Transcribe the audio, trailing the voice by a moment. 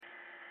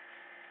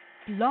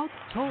Blog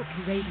Talk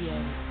Radio.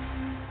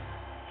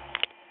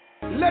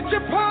 Let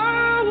your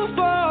power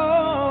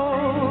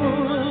fall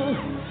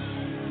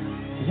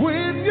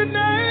when your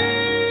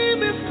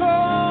name is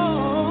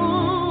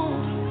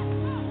called.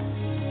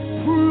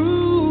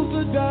 Prove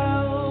the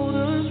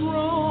doubters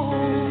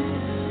wrong.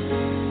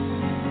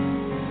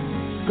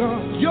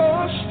 God,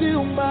 you're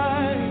still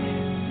mighty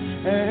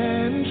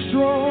and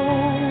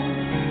strong.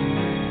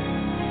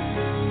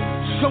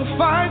 So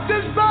fight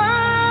this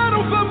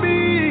battle for me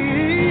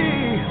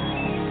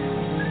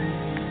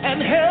and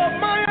help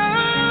my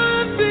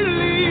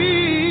unbelief,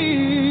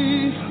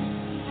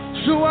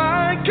 so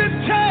I can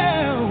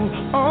tell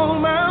all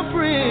my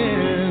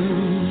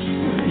friends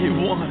you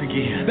won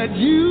again, that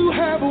you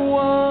have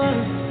won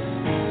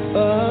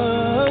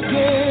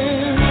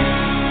again.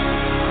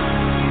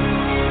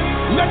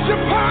 Let your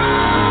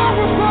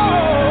power fall.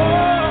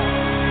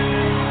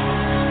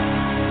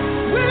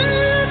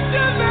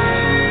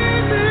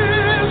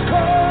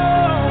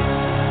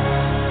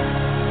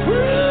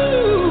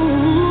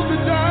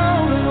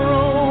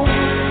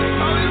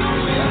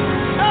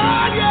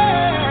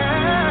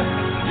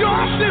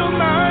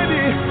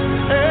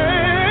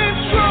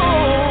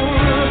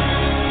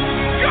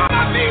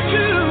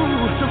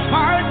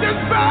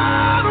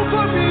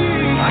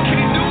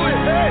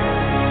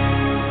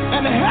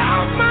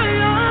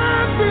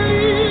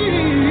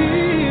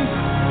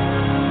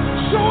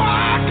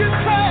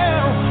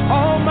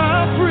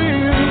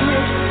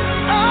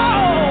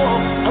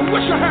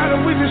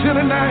 Here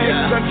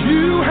tonight, that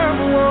you have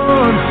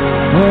won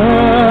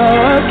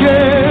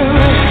again.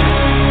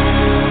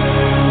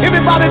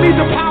 Everybody needs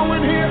a power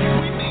in here.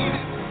 We need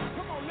it.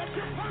 Come on, let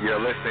your power. You're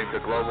listening to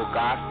Global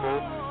Gospel.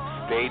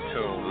 Stay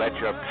tuned. Let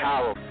your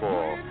power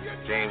fall.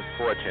 James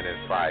Fortune is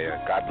fire.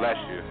 God bless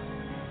you.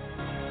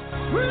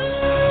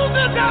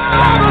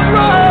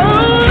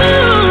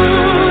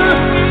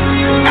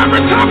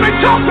 Every time they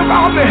talked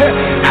about me,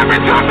 every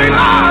time they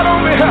lied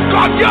on me,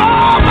 God,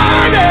 you're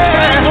mighty.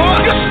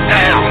 You're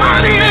still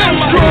mighty and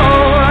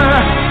strong.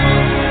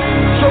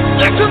 So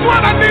this is what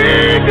I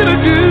need you to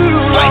do.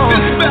 Fight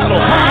this battle.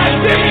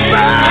 Fight this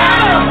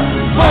battle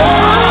for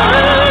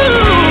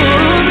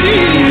me.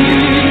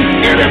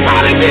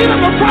 Anybody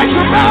needing the price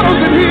of battles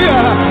in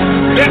here?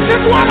 This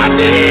is what I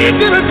need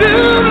you to do,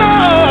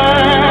 Lord.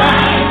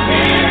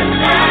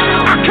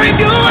 I can't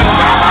do it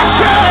by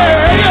myself.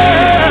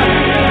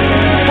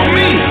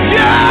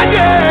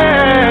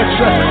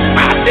 Yes, I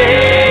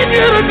need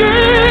you to do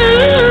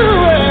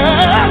it.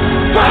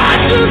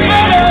 Fight this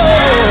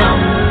battle.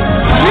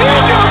 You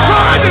can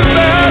fight this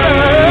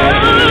battle,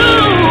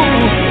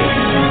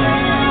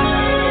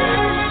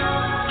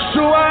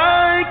 so I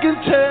can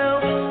tell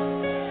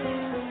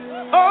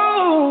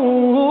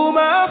all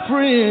my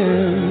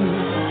friends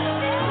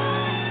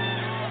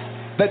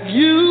that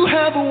you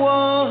have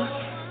won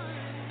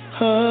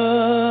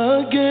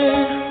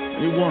again.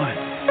 You won.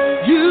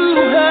 You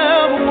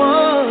have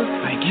won.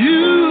 Thank you.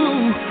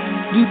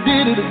 You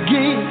did it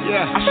again.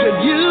 Yeah. I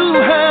said you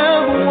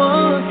have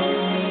won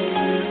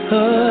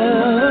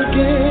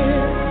again.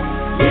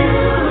 You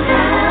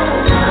have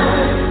won.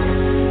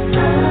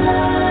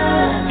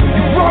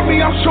 You brought me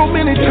out so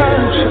many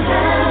times.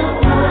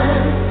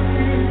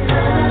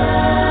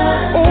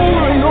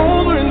 Over and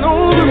over and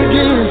over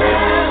again.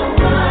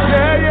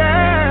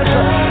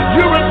 Yeah.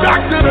 You're a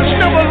doctor that's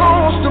never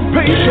lost a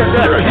patient.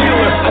 You're a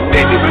healer. I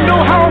didn't even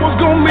know how I was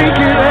gonna make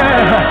it,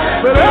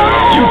 but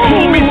you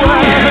pulled me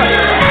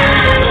through.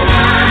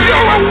 You're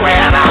a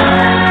winner,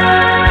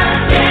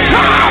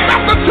 time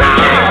after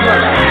time.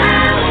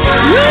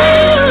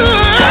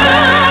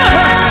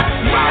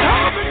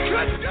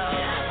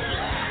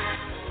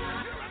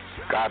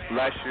 God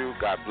bless you.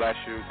 God bless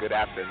you. Good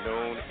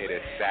afternoon. It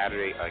is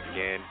Saturday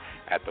again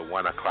at the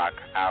 1 o'clock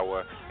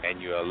hour,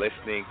 and you are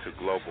listening to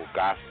Global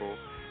Gospel.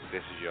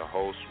 This is your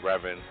host,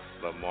 Reverend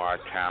LeMarr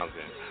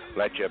Townsend.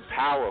 Let your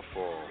power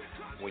fall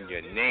when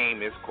your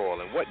name is called.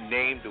 And what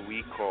name do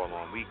we call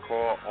on? We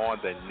call on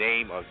the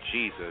name of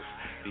Jesus,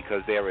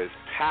 because there is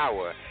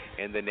power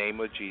in the name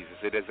of Jesus.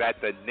 It is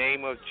at the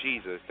name of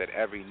Jesus that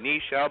every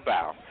knee shall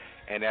bow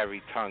and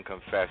every tongue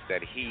confess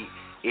that he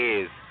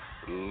is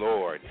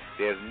Lord.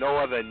 There's no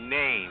other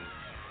name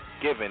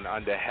given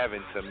under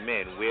heaven to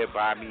men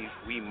whereby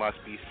we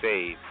must be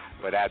saved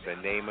but at the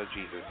name of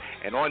Jesus.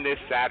 And on this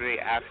Saturday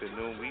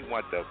afternoon, we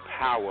want the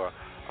power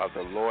of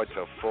the Lord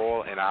to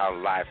fall in our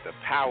life, the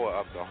power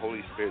of the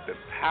Holy Spirit, the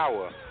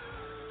power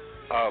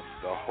of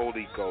the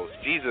Holy Ghost.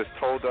 Jesus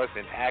told us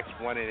in Acts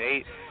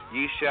 1:8,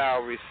 ye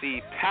shall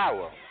receive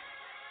power.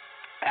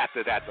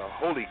 After that, the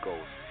Holy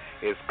Ghost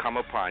is come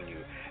upon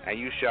you, and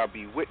you shall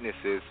be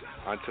witnesses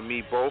unto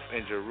me both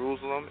in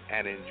Jerusalem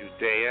and in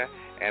Judea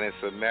and in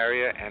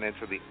Samaria and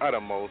into the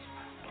uttermost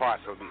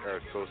parts of the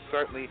earth. So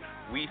certainly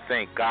we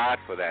thank God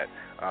for that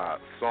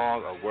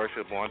song of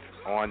worship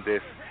on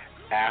this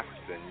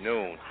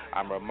afternoon.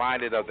 I'm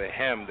reminded of the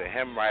hymn. The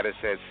hymn writer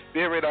said,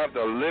 Spirit of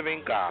the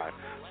living God,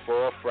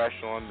 fall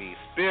fresh on me.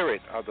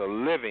 Spirit of the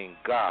living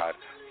God,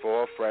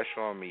 fall fresh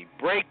on me.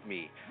 Break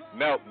me,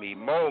 melt me,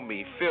 mold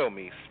me, fill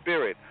me.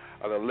 Spirit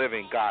of the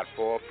living God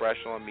fall fresh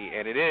on me.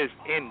 And it is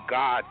in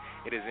God,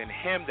 it is in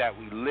Him that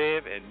we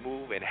live and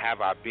move and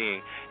have our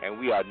being. And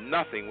we are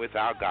nothing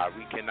without God.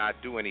 We cannot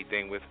do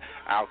anything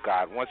without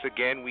God. Once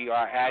again, we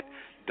are at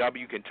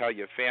You can tell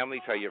your family,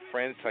 tell your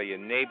friends, tell your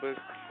neighbors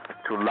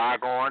to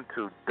log on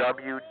to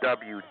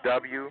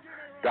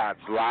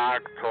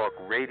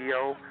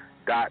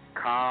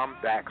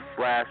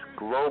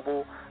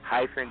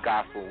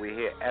www.blogtalkradio.com/global-gospel. We're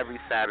here every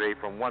Saturday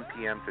from 1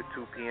 p.m. to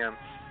 2 p.m.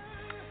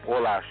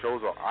 All our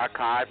shows are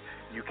archived.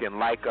 You can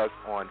like us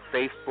on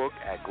Facebook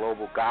at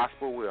Global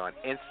Gospel. We're on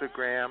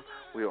Instagram.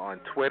 We're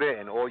on Twitter.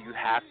 And all you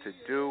have to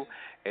do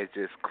is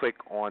just click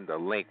on the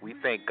link. We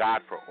thank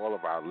God for all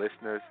of our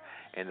listeners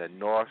in the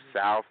north,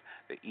 south,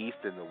 the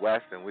east, and the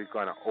west. And we're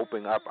going to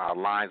open up our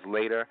lines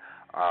later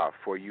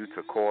for you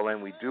to call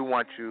in. We do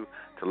want you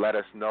to let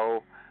us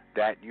know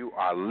that you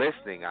are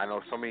listening. I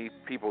know so many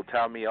people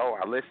tell me, oh,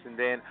 I listened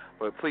in.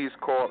 But please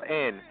call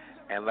in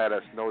and let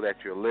us know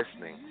that you're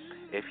listening.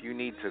 If you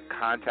need to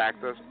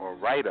contact us or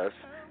write us,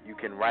 you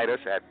can write us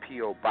at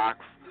P.O. Box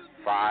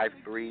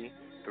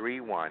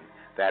 5331.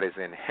 That is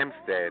in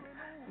Hempstead,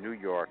 New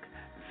York,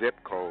 zip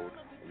code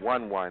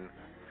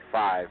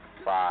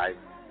 11550.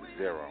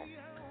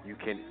 You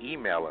can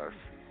email us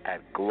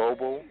at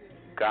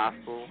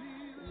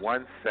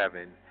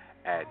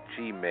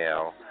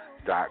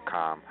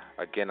globalgospel17@gmail.com.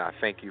 Again, I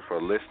thank you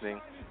for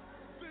listening.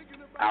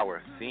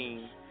 Our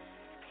theme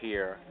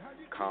here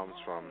comes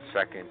from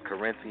 2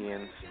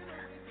 Corinthians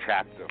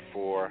chapter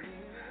 4,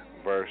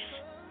 verse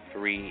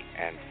 3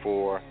 and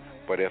 4.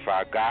 But if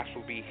our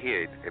gospel be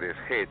hid, it is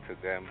hid to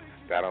them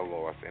that are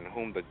lost, in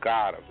whom the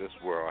God of this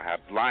world hath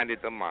blinded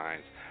the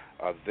minds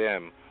of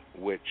them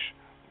which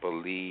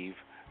believe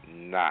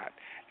not.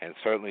 And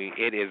certainly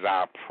it is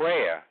our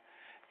prayer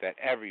that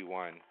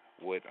everyone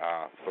would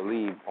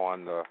believe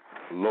on the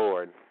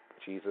Lord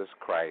Jesus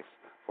Christ.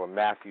 For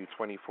Matthew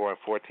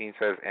 24:14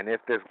 says, and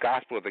if this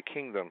gospel of the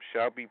kingdom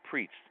shall be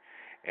preached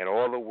in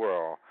all the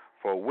world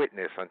for a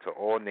witness unto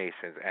all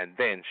nations, and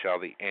then shall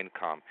the end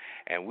come.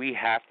 And we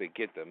have to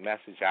get the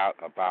message out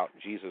about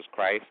Jesus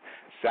Christ.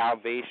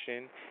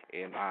 Salvation,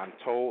 and I'm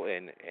told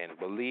and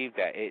believe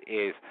that it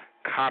is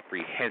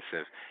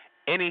comprehensive.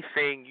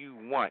 Anything you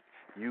want,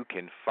 you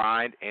can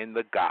find in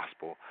the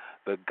gospel.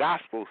 The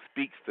gospel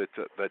speaks to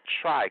the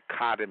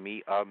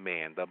trichotomy of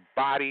man, the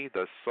body,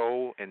 the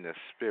soul, and the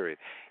spirit.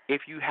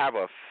 If you have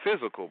a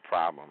physical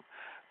problem,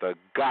 the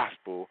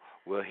gospel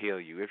will heal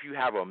you. If you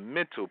have a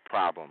mental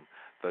problem,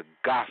 the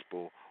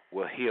gospel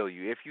will heal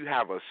you. If you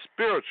have a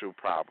spiritual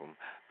problem,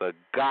 the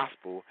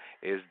gospel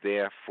is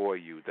there for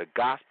you. The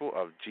gospel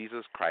of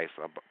Jesus Christ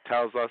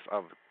tells us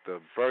of the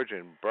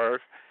virgin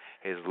birth,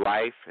 his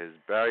life, his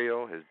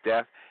burial, his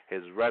death,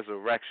 his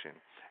resurrection.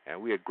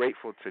 And we are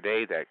grateful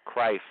today that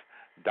Christ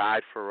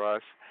died for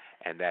us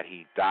and that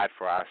he died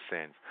for our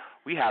sins.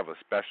 We have a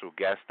special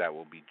guest that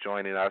will be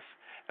joining us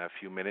in a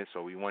few minutes,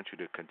 so we want you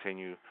to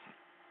continue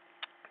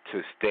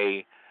to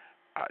stay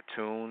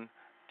tuned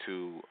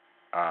to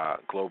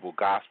Global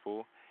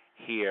Gospel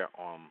here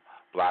on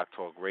Blog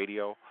Talk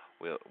Radio.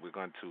 We're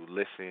going to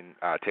listen,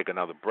 take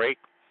another break.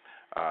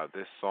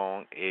 This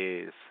song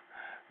is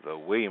the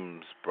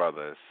Williams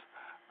Brothers.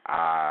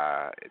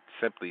 It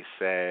simply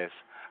says,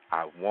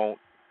 I won't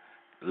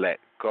let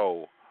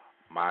go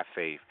my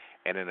faith.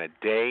 And in a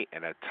day,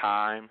 and a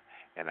time,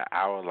 and an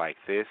hour like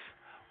this,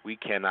 we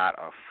cannot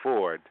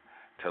afford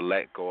to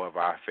let go of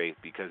our faith,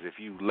 because if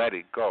you let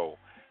it go,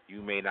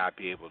 you may not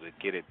be able to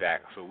get it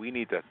back. So we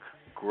need to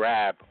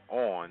grab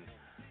on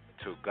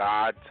to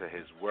God, to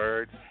his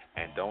word,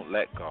 and don't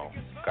let go.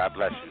 God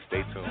bless you.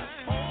 Stay tuned.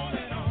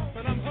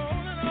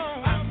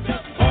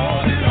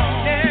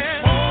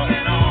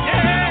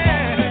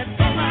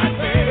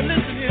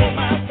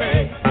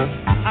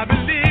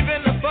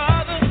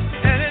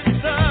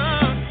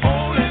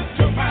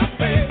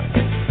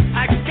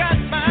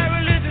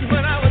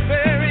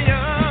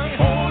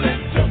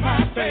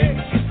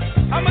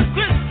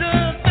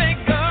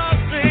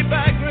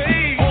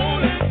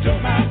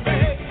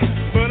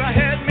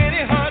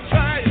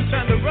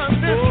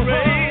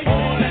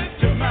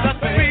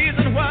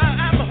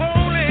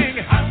 Holding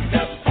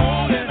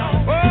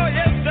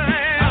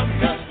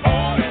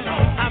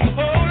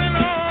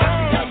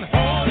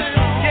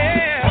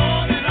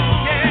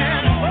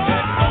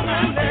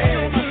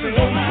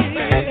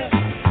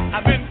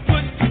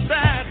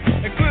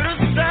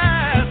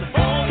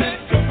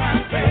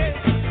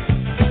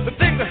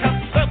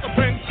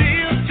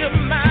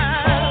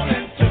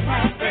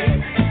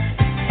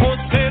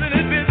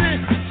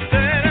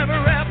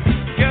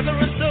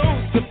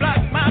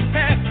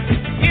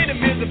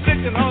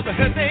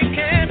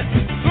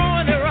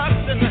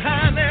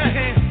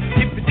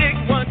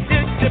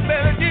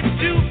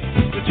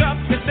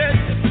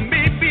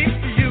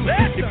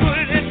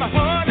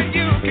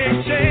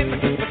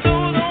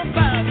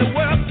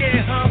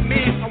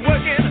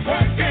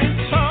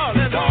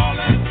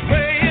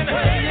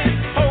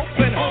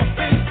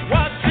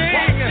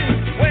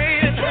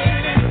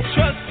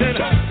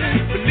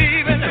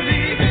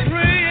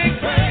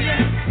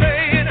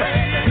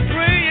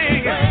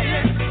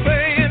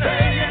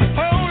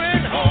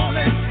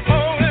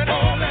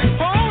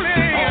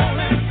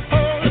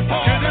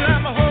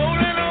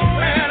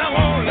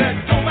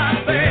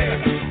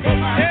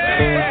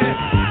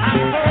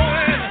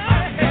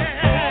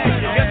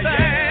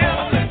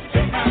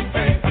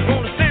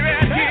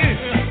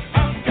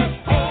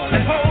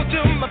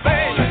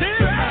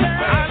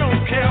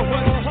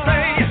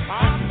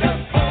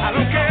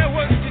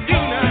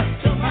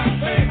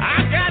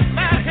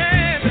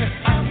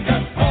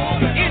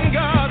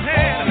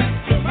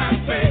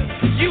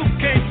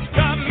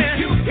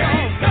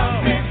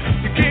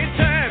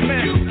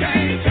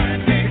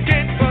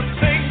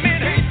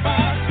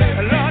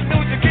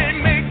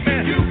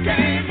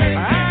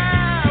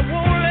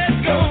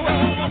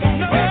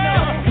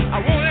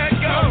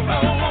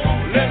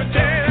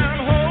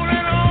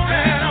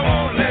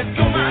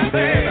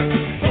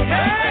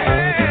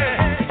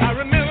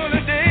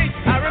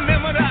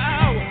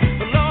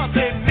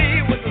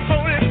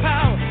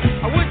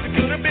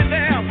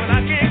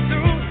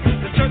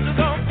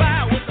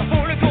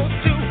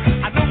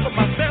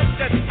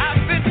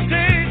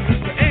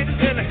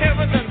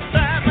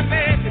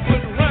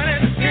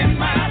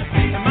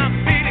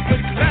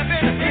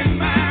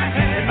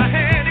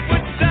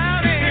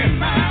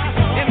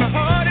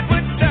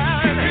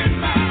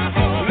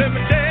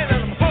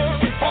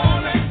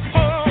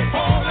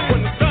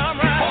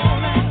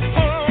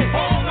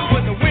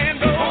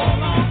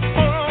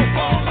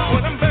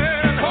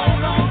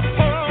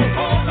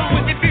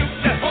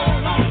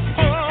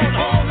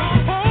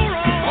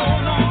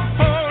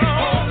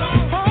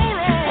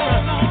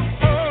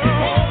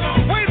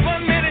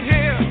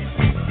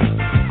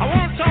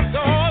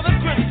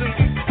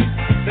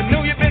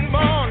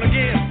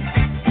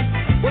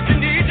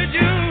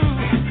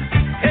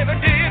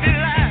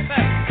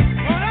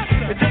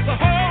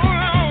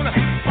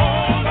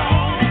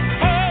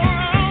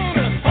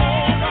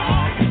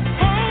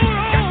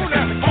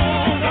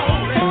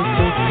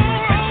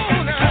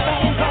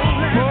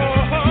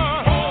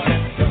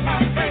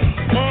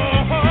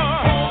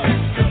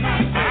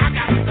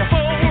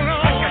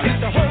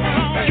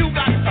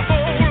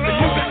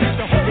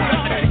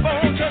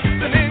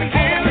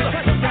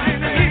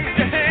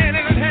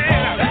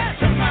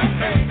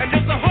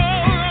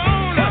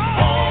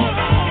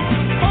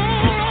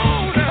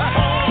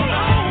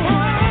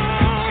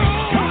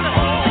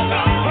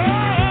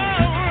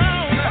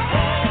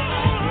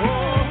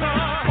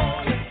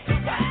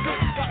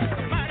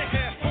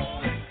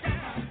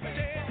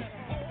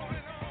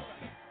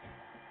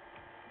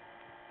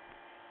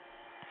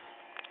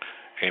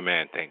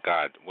Amen. Thank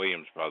God.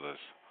 Williams Brothers,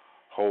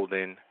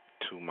 holding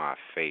to my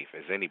faith.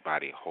 Is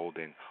anybody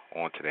holding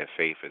on to their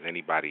faith? Is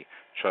anybody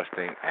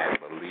trusting and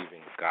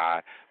believing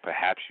God?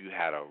 Perhaps you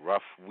had a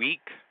rough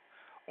week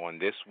on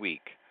this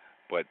week,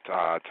 but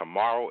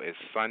tomorrow is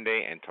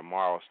Sunday, and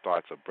tomorrow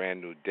starts a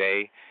brand new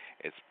day.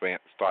 It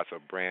starts a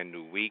brand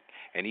new week,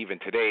 and even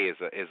today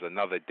is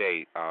another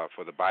day.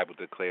 For the Bible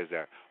declares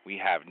that we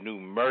have new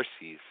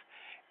mercies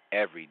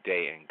every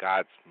day, and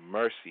God's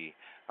mercy.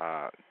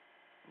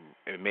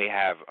 You may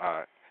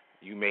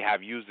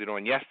have used it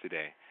on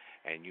yesterday,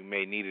 and you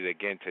may need it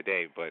again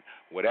today. But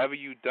whatever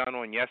you done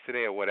on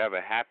yesterday or whatever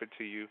happened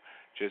to you,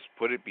 just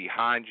put it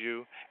behind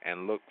you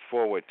and look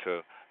forward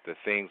to the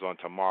things on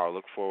tomorrow.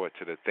 Look forward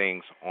to the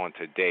things on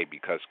today,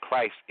 because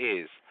Christ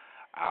is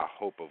our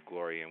hope of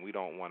glory, and we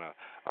don't want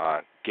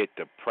to get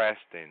depressed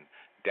and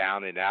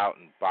down and out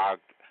and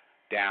bogged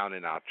down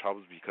in our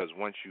troubles, because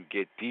once you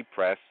get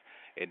depressed,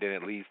 then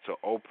it leads to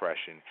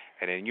oppression,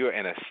 and then you're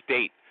in a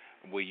state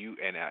where you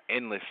in an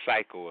endless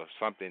cycle of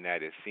something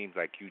that it seems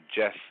like you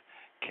just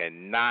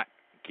cannot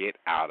get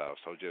out of.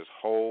 So just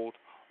hold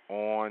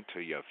on to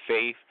your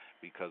faith,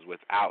 because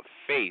without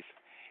faith,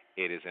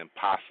 it is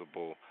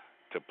impossible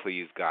to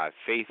please God.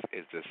 Faith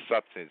is the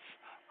substance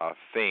of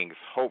things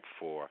hoped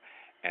for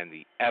and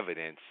the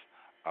evidence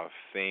of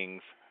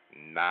things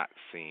not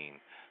seen.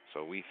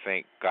 So we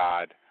thank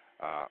God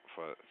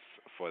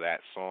for that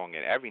song.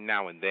 And every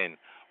now and then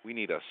we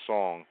need a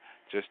song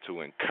just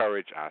to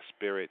encourage our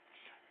spirit,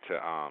 to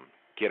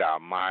get our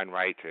mind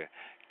right, to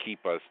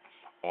keep us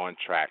on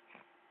track.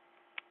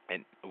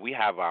 And we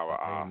have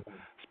our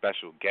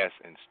special guest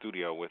in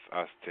studio with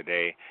us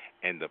today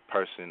in the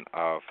person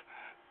of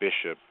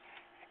Bishop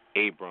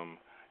Abram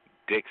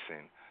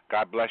Dixon.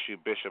 God bless you,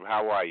 Bishop.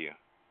 How are you?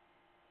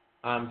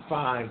 I'm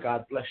fine.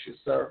 God bless you,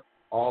 sir.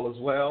 All is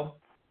well.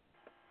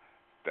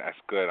 That's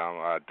good.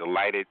 I'm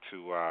delighted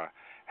to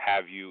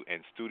have you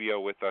in studio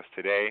with us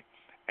today.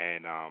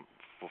 And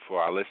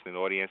for our listening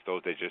audience,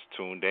 those that just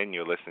tuned in,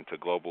 you're listening to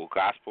Global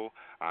Gospel.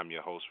 I'm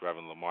your host,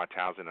 Reverend LeMarr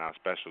Townsend. Our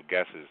special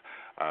guest is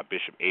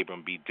Bishop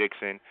Abram B.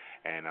 Dixon.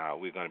 And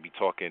we're going to be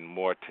talking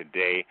more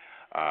today,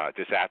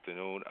 this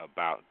afternoon,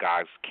 about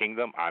God's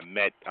kingdom. I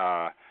met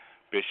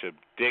Bishop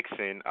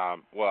Dixon.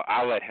 Well,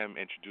 I'll let him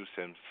introduce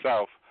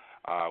himself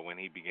when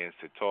he begins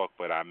to talk,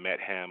 but I met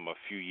him a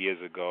few years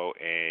ago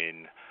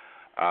in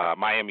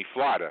Miami,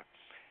 Florida,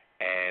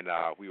 and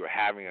we were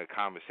having a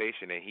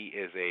conversation, and he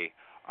is a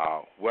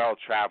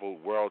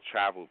well-traveled,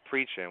 world-traveled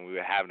preacher, and we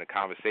were having a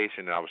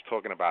conversation, and I was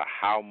talking about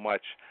how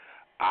much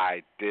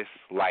I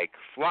dislike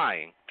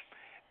flying,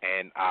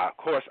 and of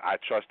course I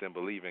trust and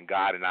believe in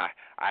God, and I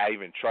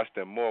even trust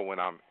him more when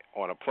I'm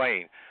on a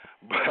plane.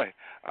 But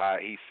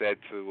he said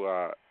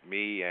to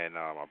me and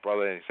my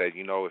brother, and he said,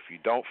 you know, if you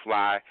don't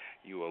fly,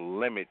 you will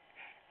limit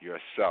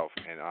yourself.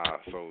 And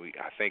so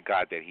I thank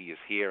God that he is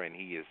here, and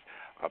he is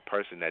a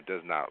person that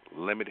does not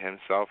limit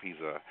himself. He's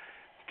a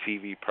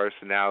TV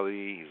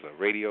personality. He's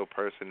a radio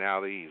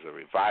personality. He's a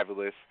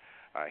revivalist.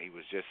 He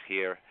was just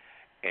here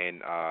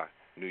in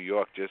New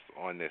York just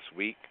on this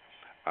week,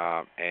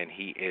 and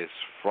he is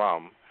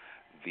from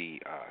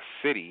the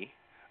city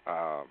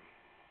of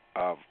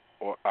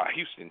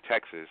Houston,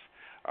 Texas,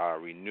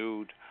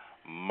 Renewed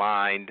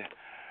Mind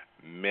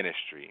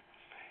Ministry.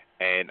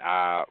 And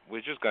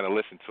we're just going to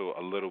listen to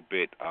a little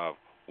bit of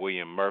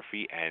William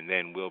Murphy, and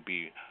then we'll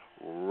be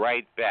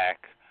right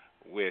back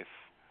with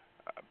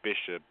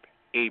Bishop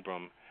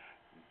Abram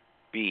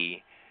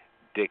B.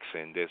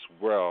 Dixon, this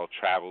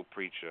world-traveled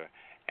preacher,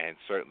 and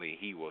certainly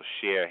he will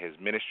share his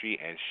ministry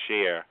and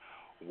share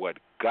what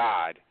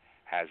God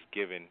has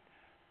given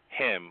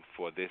him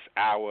for this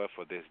hour,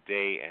 for this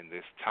day, and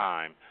this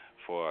time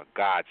for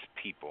God's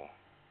people.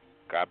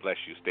 God bless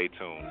you. Stay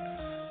tuned.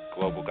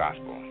 Global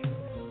Gospel.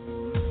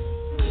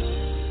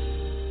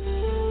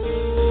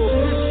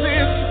 This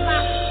is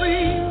my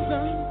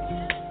season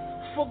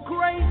for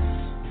grace,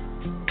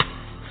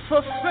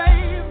 for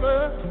favor.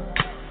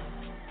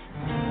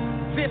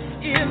 This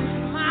is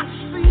my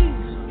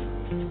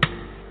season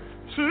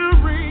to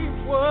reap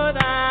what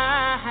I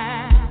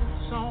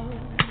have sown.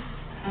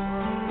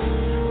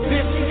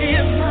 This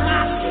is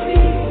my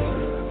season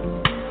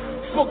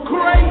for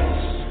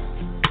grace,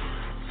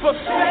 for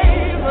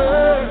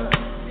favor.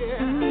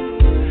 Yeah.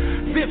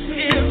 This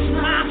is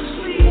my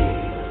season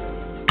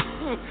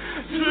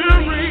to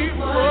reap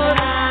what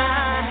I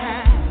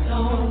have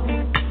sown.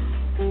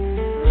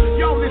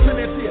 Y'all listen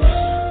at this.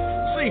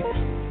 See,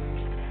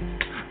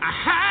 I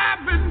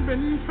haven't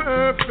been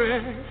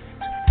perfect,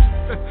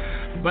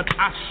 but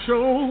I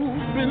sure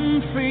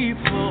been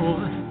faithful.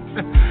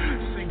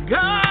 See,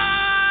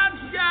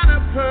 God's got a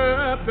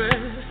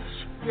purpose,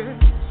 yes,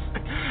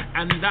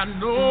 and I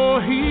know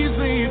He's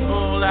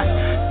able.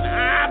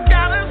 I've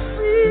got a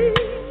seed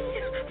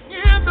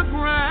in the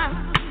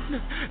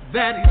ground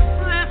that He's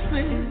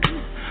blessing.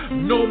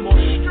 No more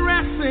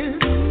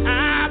stressing.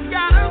 I've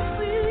got a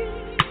seed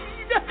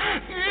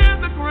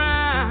in the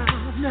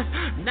ground.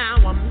 Now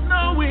I'm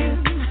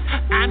knowing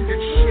and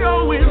it's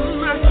showing.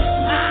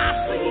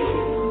 I see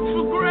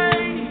for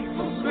grace,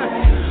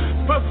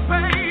 for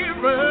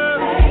favor.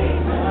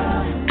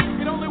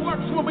 It only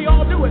works when we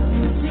all do it.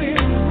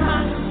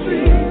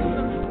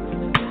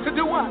 To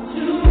do what?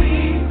 To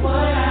reap what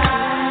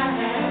I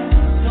have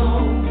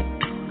sown.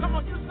 Come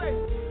on, you say,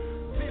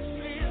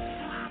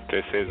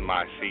 this is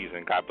my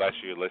season. God bless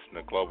you. Listen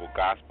to Global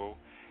Gospel.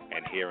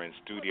 And here in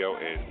studio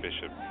is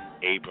Bishop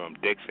Abram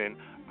Dixon.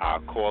 Our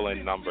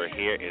call-in number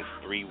here is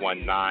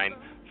 319-527-6060,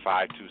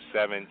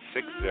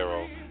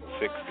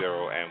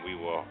 and we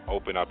will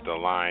open up the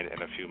line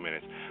in a few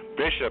minutes.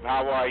 Bishop,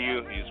 how are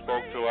you? You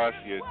spoke to us.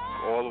 You're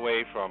all the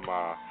way from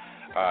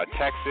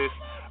Texas.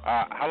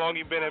 How long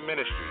you been in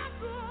ministry?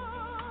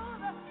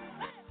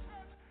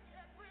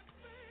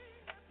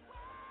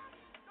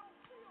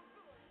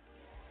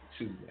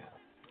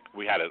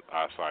 We had a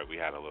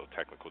little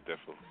technical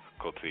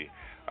difficulty.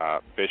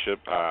 Bishop,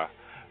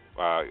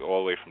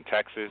 all the way from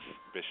Texas,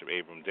 Bishop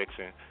Abram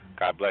Dixon.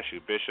 God bless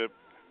you, Bishop.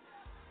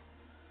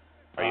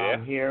 Are you there?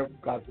 I'm here.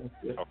 God bless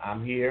you. Okay.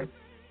 I'm here.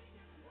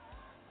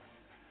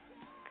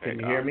 Okay. Can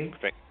you hear me?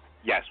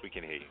 Yes, we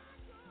can hear you.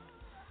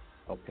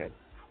 Okay.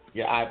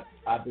 Yeah,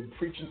 I've been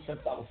preaching since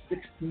I was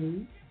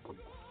 16,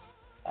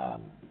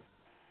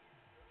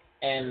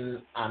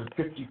 and I'm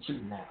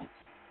 52 now.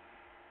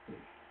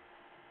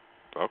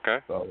 Okay.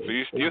 So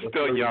you're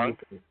still young.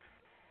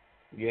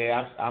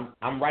 Yeah,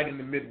 I'm right in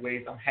the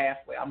midways. I'm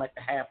halfway. I'm at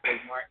the halfway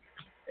mark.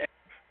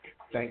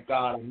 Thank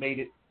God I made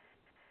it.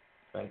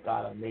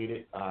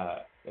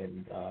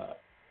 And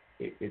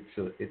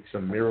it's a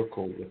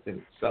miracle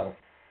within itself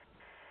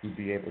to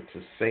be able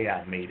to say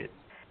I made it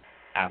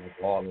out of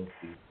all of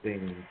these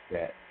things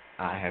that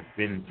I have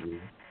been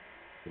through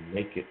to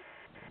make it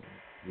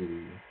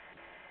through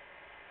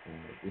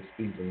this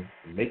season,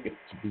 to make it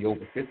to be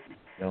over 50.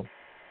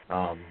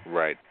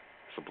 Right.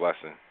 It's a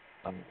blessing.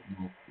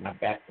 My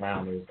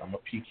background is I'm a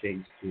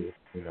PK kid,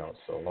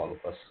 so all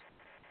of us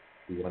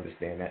who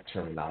understand that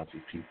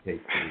terminology, PK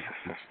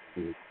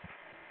kid.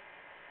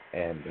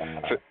 And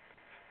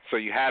so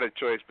you had a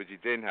choice, but you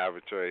didn't have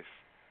a choice,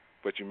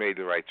 but you made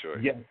the right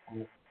choice.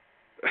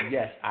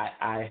 Yes,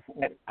 I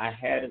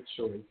had a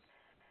choice.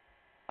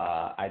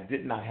 I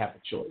did not have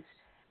a choice,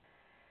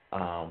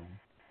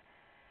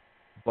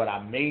 but I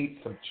made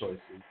some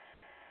choices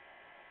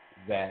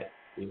that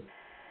is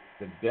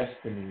the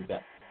destiny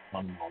that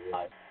on my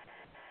life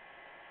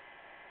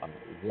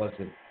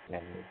wasn't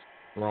as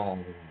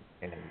strong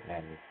and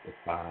as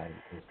defined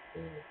as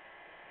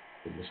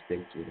the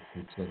mistakes would have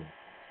continued.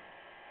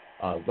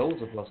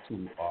 Those of us who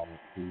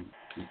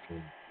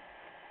can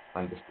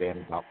understand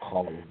about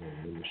calling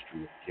and ministry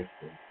and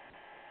gifting,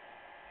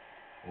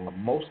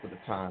 most of the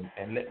time,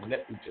 and let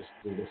me just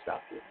throw this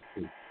out there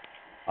too.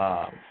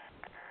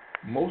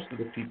 Most of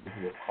the people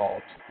who are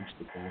called to preach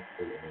the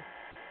gospel,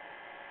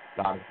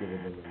 God has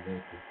given them a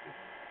message to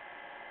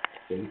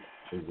state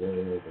the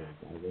word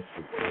and direct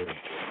the word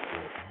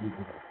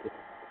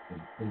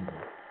and kingdom.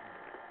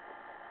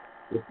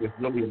 If there's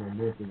really an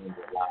anointing in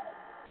their lives,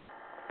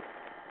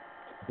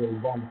 they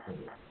run from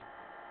it.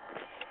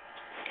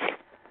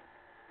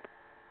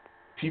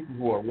 People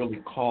who are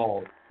really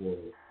called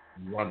will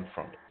run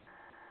from it.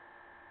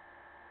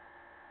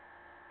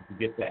 You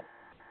get that?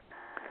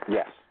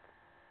 Yes.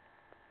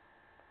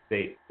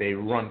 They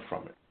run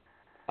from it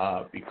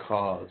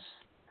because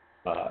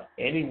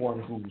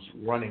anyone who's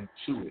running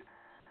to it,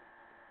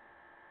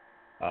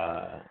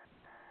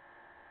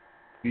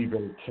 be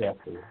very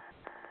careful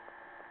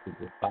to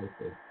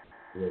decipher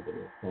whether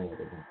they're called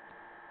or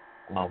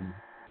not.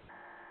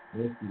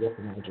 Once you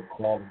recognize your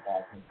calling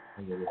God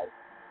in your life,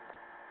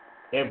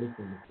 everything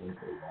is going to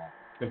go wrong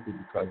simply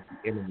because the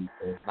enemy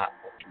does not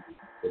want you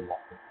to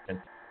walk in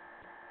the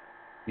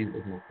He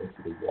does not want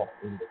you to walk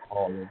in the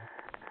calling.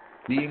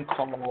 Being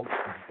called and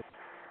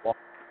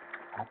walking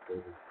after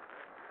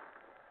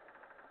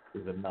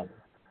is another.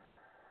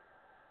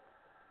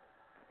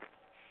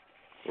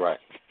 Right.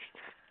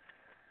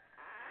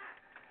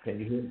 Can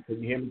you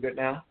hear me good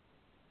now?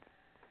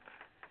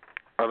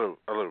 A little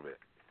bit.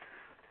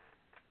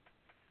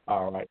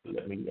 All right.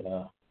 Let me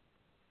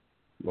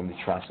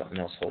try something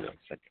else. Hold on a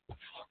second.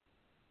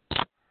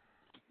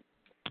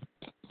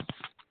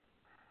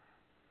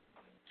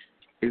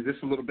 Is this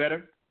a little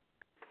better?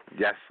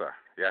 Yes, sir.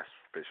 Yes,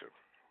 Bishop.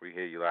 We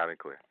hear you loud and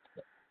clear.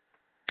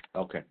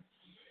 Okay.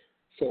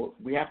 So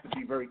we have to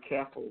be very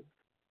careful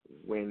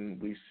when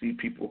we see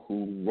people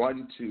who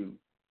run to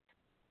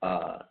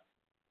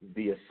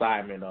the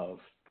assignment of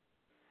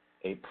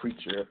a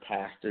preacher, a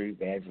pastor,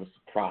 evangelist,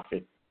 a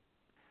prophet,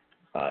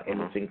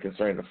 anything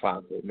concerning the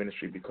fivefold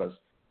ministry, because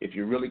if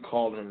you're really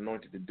called and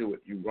anointed to do it,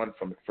 you run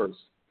from it first.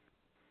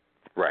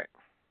 Right.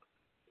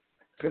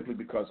 Simply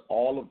because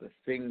all of the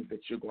things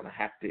that you're going to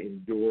have to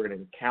endure and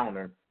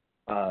encounter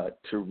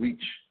to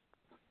reach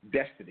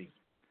destiny.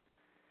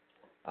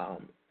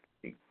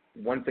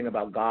 One thing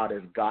about God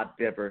is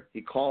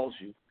He calls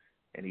you,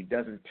 and He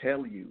doesn't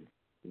tell you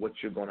what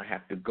you're going to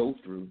have to go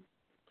through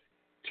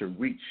to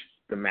reach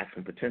the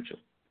maximum potential.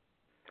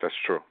 That's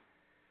true.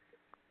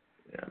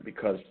 Yeah,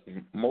 because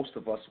most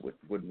of us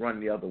would run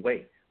the other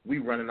way. We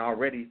running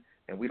already,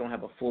 and we don't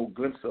have a full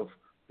glimpse of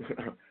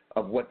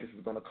of what this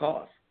is going to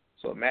cost.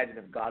 So imagine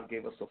if God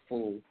gave us a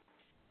full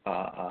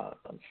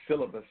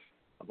syllabus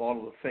of all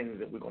of the things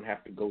that we're going to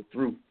have to go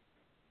through.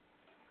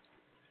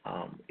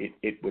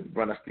 It would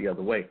run us the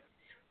other way.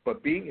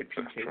 But being a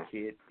PK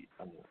kid,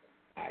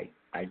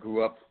 I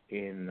grew up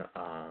in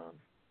the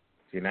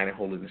United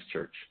Holiness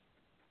Church,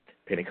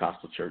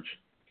 Pentecostal church,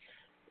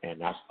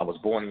 and I was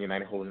born in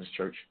United Holiness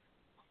Church.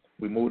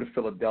 We moved to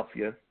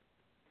Philadelphia.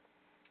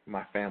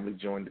 My family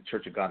joined the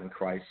Church of God in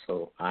Christ,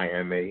 so I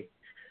am a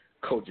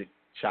Kojic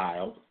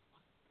child.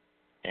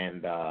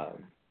 And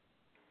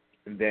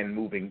then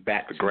moving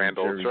back to Grand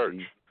New Old Jersey.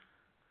 Church.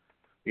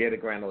 Yeah, the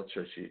Grand Old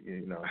Church.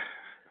 You know,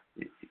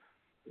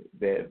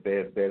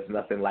 there's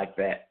nothing like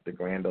that. The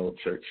Grand Old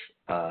Church.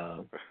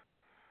 And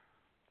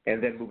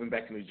then moving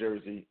back to New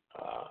Jersey.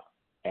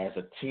 As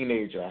a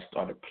teenager, I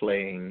started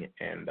playing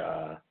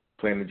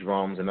the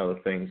drums and other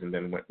things, and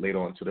then went later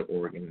on to the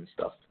organ and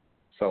stuff.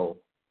 So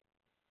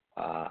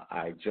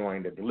I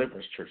joined a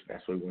deliverance church.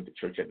 That's where we went to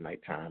church at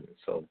nighttime. And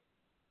so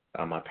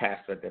my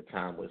pastor at that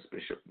time was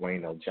Bishop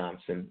L.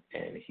 Johnson,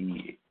 and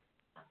he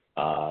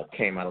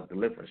came out of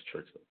deliverance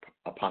church,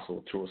 Apostle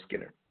Arturo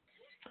Skinner.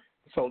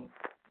 So,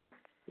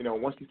 you know,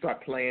 once you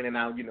start playing, and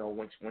now, you know,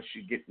 once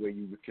you get where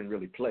you can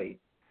really play,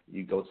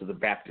 you go to the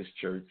Baptist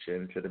church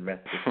and to the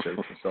Methodist church.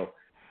 And so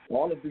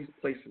all of these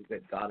places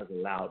that God has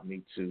allowed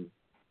me to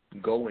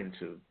go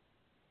into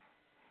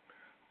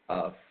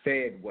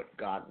fed what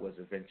God was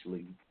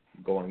eventually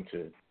going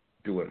to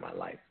do in my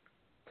life.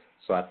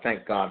 So I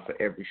thank God for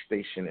every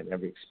station and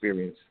every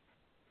experience,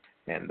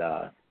 and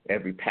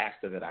every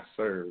pastor that I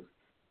served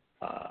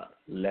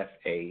left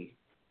a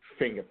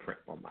fingerprint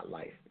on my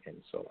life, and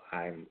so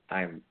I'm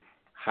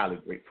highly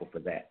grateful for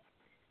that.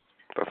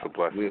 That's a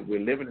blessing. We're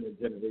living in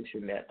a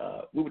generation that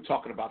we were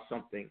talking about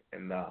something,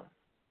 and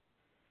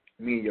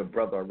me and your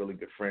brother are really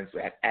good friends. So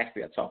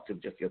actually, I talked to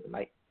him just the other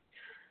night,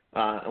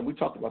 and we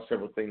talked about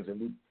several things.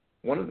 And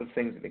one of the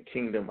things in the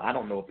kingdom, I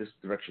don't know if this is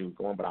the direction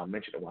we're going, but I'll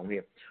mention it while I'm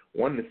here.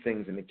 One of the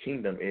things in the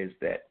kingdom is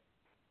that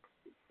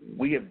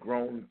we have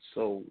grown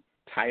so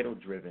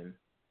title-driven.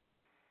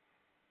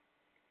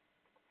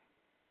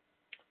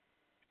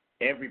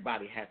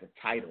 Everybody has a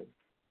title.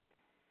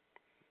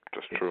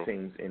 That's it true.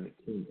 seems in the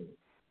kingdom.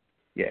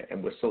 Yeah,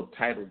 and we're so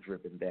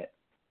title-driven that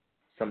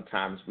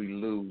sometimes we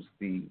lose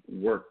the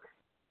work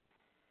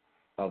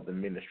of the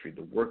ministry,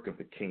 the work of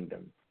the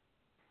kingdom.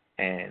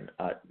 And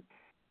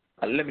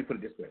let me put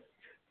it this way.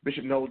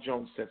 Bishop Noel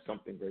Jones said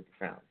something very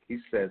profound. He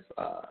says,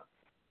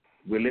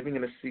 we're living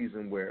in a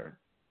season where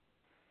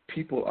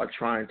people are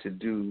trying to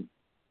do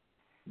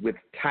with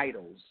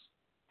titles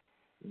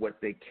what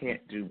they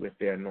can't do with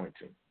their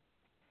anointing.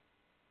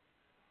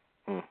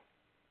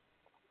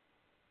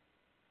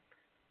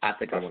 I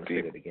think I want to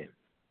say that again.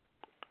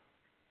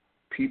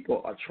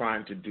 People are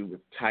trying to do with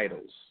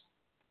titles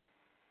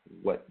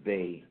what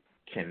they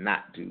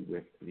cannot do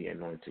with the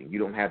anointing. You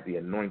don't have the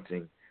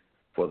anointing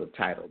for the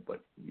title, but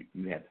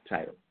you have the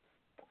title.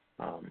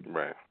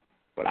 Right.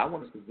 But I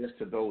want to suggest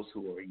to those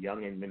who are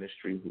young in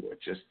ministry, who are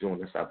just doing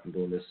this, I've been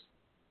doing this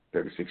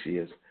 36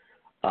 years,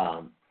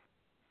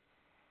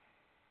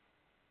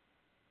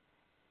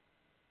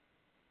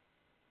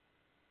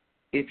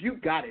 if you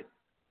got it,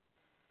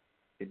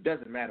 it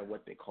doesn't matter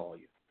what they call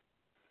you.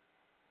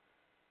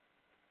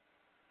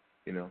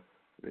 You know,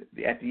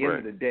 at the end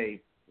of the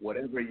day,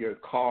 whatever your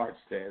card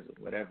says,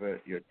 whatever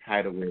your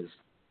title is,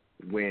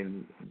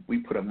 when we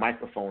put a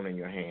microphone in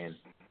your hand,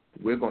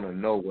 we're going to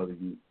know whether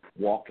you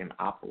walk and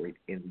operate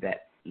in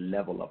that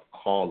level of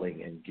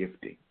calling and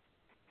gifting.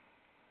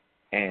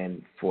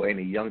 And for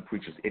any young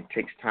preachers, it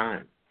takes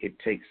time. It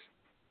takes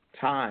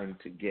time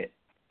to get,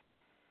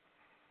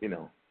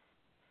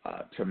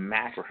 to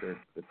master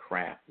the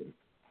craft and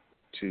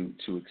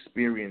to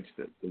experience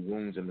the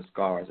wounds and the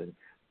scars. And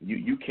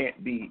you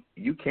can't be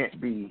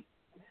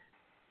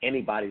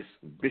anybody's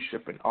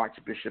bishop and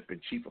archbishop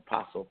and chief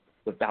apostle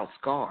without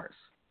scars.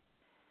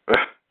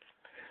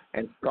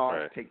 And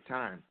scars take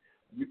time.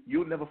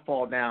 You'll never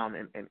fall down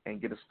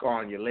and get a scar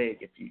on your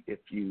leg if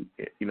you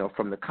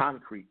from the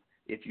concrete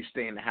if you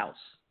stay in the house.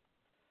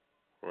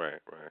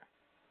 Right.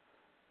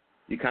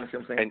 You kind of see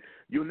what I'm saying? And,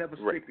 you'll never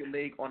scrape your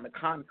leg on the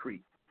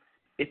concrete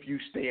if you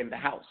stay in the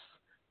house.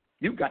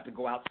 You've got to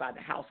go outside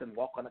the house and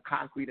walk on the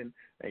concrete, and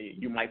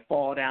you might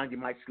fall down, you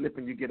might slip,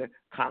 and you get a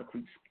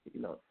concrete,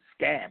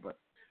 scab. But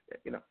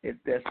if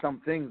there's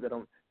some things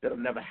that'll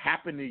never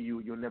happen to you,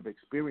 you'll never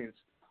experience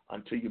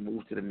until you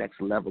move to the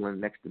next level and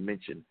next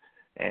dimension,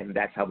 and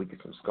that's how we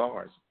get some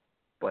scars.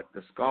 But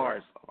the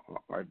scars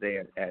are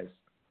there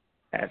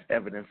as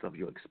evidence of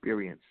your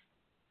experience,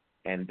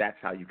 and that's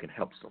how you can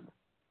help someone.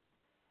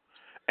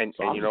 And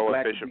you know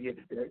what, Bishop?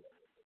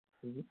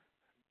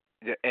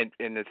 Yeah, and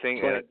the thing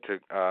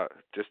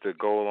just to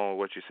go along with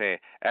what you're saying,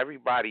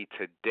 everybody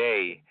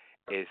today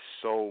is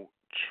so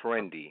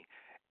trendy,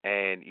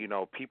 and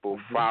people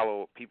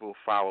follow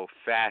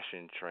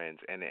fashion trends,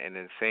 and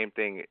the same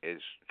thing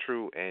is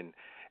true in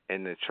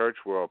the church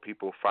world.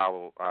 People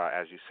follow,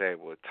 as you say,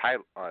 with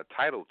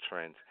title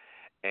trends,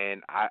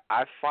 and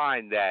I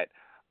find that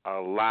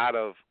a lot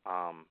of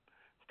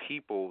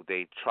people,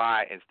 they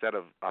try, instead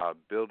of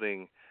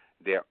building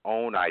their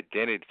own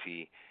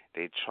identity,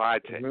 they try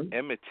to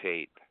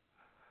imitate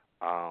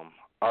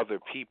other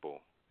people.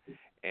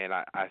 And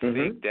I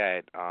think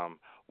that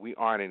we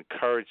aren't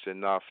encouraged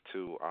enough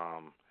to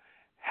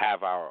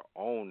have our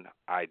own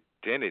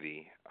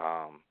identity.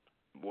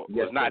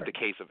 Was not the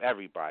case of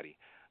everybody,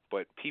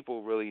 but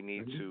people really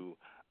need to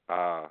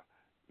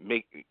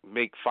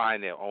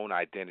find their own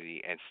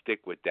identity and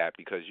stick with that,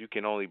 because you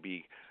can only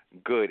be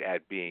good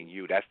at being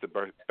you. That's the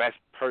best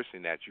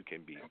person that you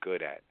can be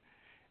good at.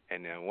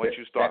 And then once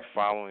you start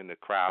following the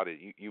crowd,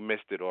 you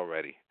missed it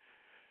already.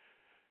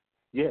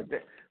 Yeah,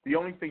 the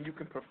only thing you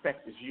can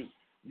perfect is you.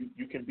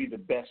 You can be the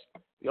best.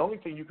 The only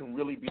thing you can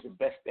really be the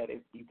best at is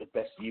be the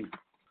best you.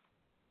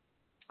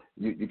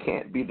 You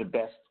can't be the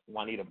best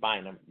Juanita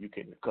Bynum. You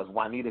can, because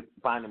Juanita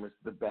Bynum is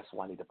the best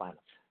Juanita Bynum.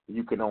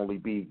 You can only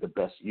be the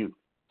best you.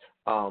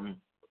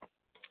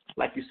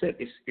 Like you said,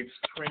 it's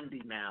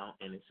trendy now,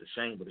 and it's a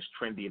shame, but it's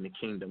trendy in the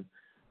kingdom.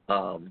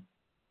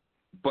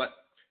 But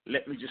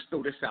let me just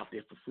throw this out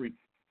there for free.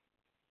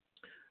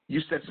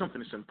 You said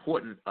something that's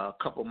important. A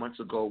couple months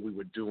ago, we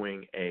were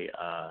doing a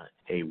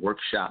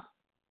workshop.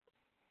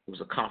 It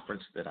was a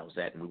conference that I was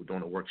at, and we were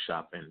doing a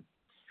workshop, and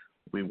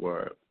we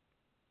were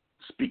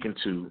speaking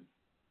to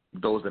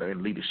those that are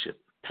in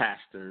leadership,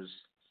 pastors,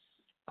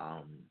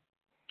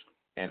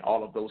 and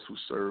all of those who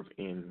serve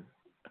in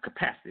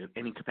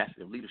any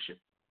capacity of leadership.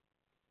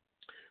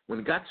 When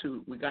we got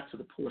to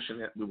the portion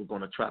that we were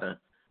going to try to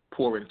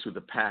pour into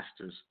the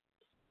pastors,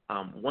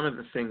 one of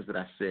the things that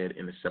I said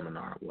in the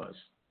seminar was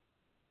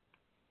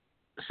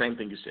the same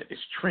thing you said.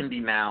 It's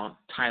trendy now.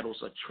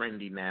 Titles are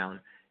trendy now,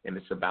 and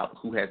it's about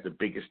who has the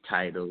biggest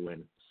title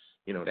and,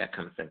 that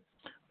kind of thing.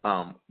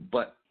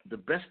 But the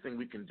best thing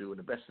we can do and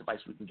the best advice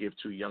we can give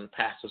to young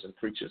pastors and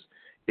preachers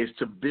is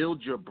to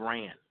build your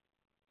brand.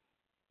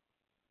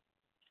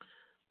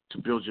 To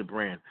build your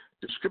brand.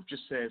 The scripture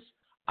says,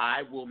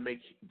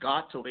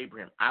 God told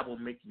Abraham, I will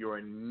make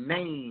your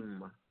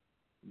name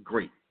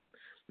great.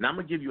 Now I'm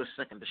going to give you a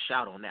second to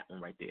shout on that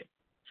one right there.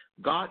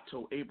 God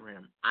told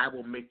Abraham, I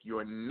will make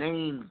your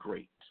name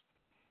great,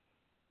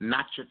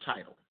 not your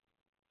title.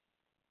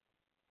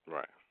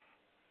 Right.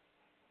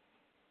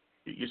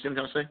 You see what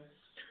I'm trying to say?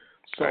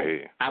 So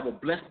I will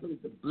bless those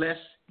that bless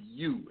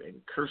you and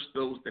curse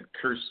those that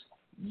curse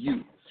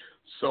you.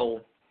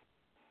 So,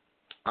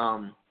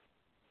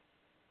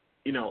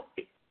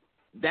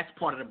 that's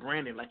part of the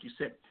branding, like you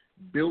said,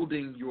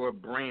 building your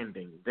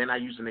branding. Then I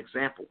use an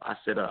example. I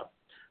said,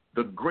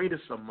 the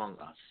greatest among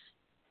us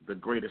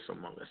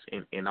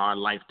in our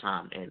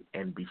lifetime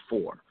and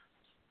before,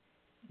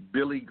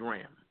 Billy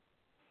Graham.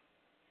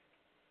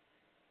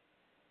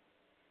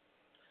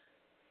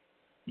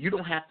 You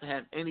don't have to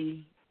have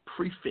any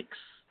prefix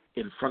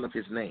in front of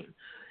his name.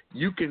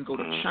 You can go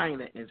to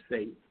China and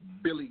say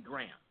Billy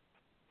Graham.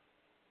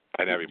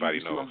 And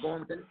everybody knows. I'm going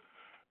with that?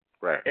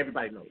 Right.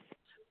 Everybody knows.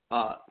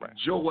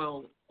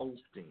 Joel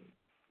Osteen.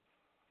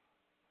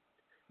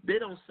 They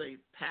don't say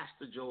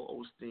Pastor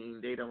Joel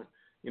Osteen. They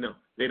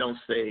don't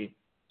say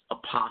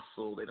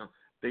Apostle.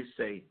 They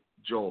say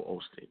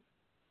Joel Osteen.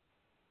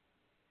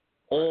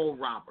 Oral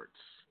Roberts.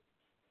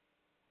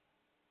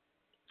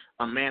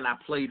 A man I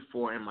played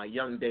for in my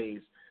young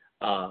days,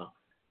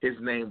 his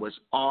name was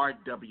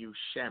R.W.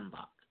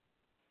 Shambach,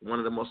 one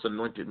of the most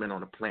anointed men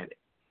on the planet.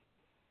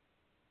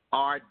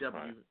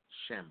 R.W.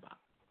 Shambach.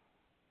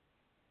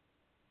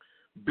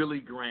 Billy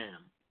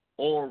Graham,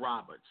 Oral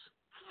Roberts,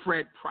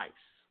 Fred Price,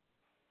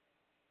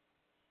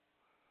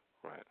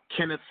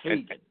 Kenneth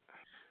Hagin.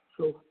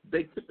 So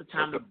they took the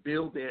time to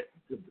build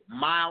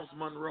Miles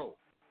Monroe.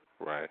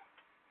 Right.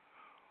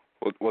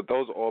 Well,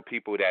 those are all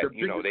people that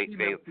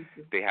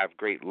they have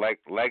great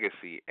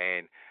legacy,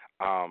 and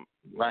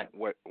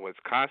what's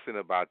constant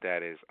about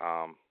that is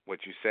what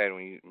you said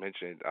when you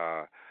mentioned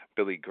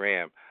Billy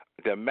Graham.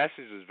 The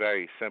message is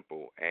very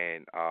simple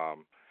and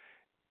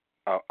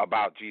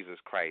about Jesus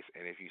Christ,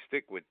 and if you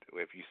stick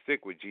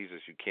with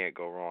Jesus, you can't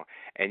go wrong.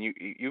 And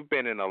you've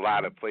been in a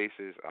lot of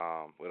places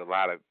with a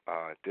lot of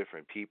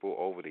different people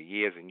over the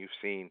years, and you've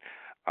seen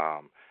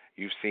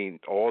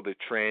all the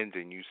trends,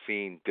 and you've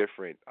seen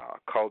different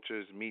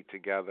cultures meet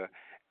together,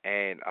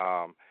 and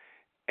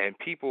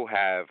people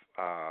have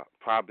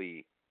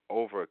probably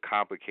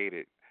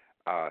overcomplicated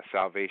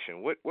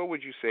salvation. What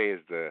would you say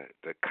is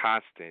the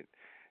constant,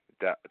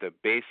 the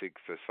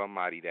basics for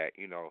somebody that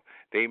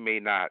they may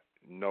not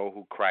know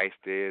who Christ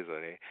is,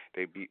 or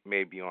they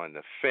may be on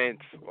the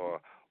fence,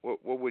 or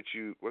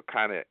what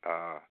kind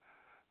of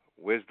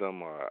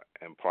wisdom or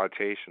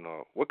impartation,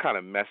 or what kind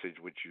of message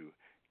would you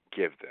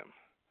give them?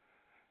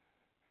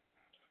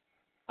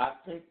 I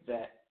think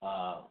that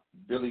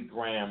Billy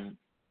Graham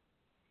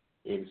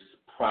is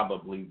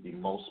probably the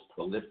most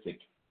prolific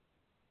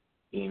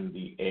in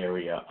the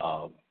area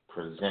of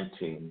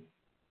presenting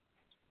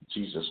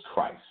Jesus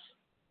Christ.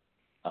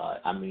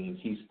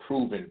 He's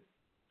proven.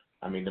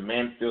 The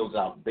man fills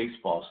out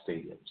baseball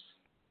stadiums,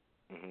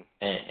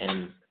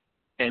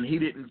 and he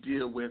didn't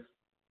deal with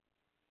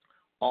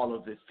all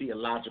of the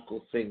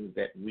theological things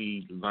that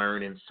we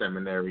learn in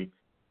seminary.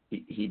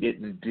 He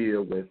didn't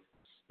deal with,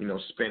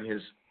 spend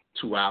his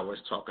 2 hours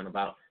talking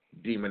about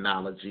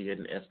demonology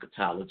and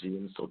eschatology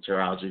and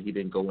soteriology. He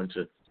didn't go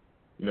into,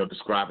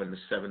 describing the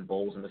 7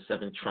 bowls and the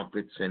 7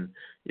 trumpets and,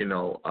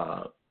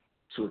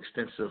 too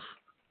extensive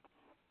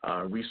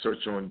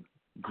research on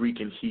Greek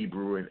and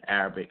Hebrew and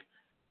Arabic.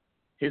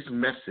 His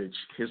message,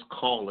 his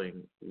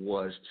calling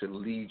was to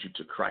lead you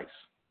to Christ.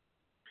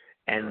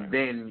 And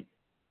then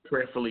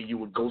prayerfully you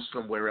would go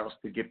somewhere else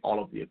to get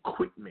all of the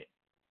equipment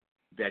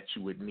that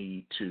you would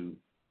need to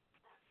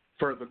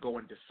further go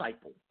and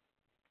disciple.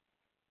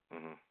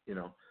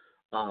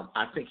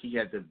 I think he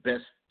had the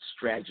best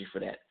strategy for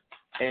that.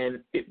 And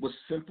it was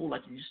simple,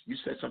 like you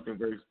said something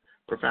very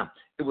profound.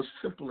 It was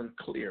simple and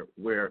clear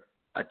where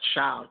a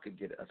child could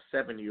get it, a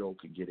 7-year-old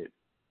could get it,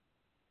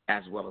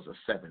 as well as a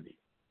 70.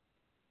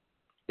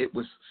 It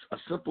was a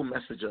simple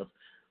message of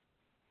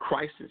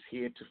Christ is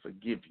here to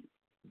forgive you.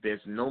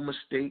 There's no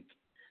mistake,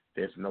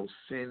 there's no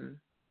sin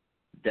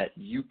that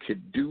you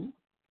could do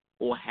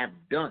or have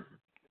done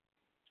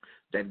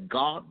that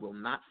God will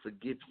not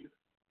forgive you.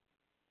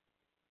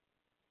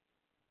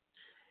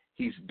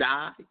 He's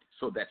died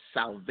so that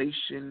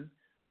salvation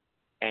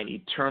and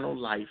eternal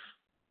life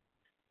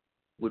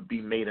would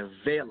be made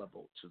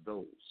available to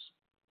those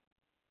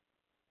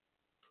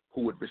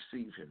who would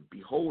receive him.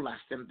 Behold, I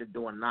stand at the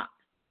door and knock.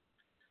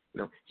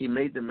 He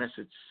made the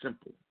message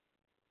simple.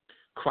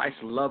 Christ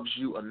loves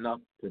you enough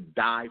to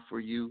die for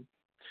you,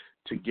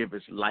 to give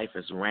his life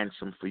as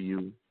ransom for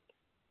you.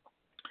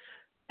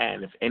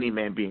 And if any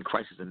man be in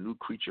Christ is a new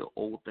creature,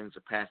 old things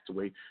are passed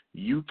away.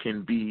 You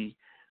can be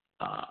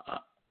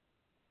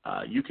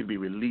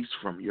released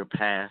from your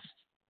past.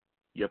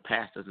 Your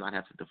past does not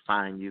have to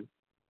define you.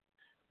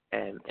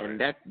 And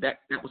that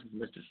was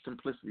the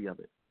simplicity of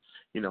it.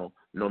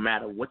 No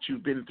matter what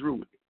you've been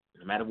through,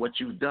 no matter what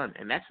you've done,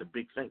 and that's a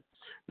big thing.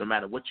 No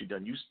matter what you've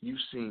done, you've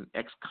seen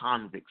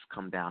ex-convicts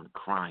come down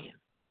crying.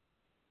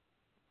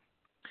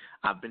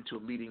 I've been to a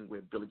meeting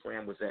where Billy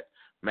Graham was at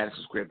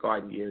Madison Square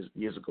Garden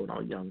years ago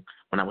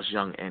when I was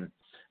young, and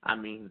I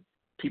mean,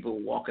 people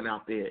were walking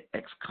out there,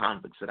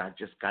 ex-convicts that I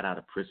just got out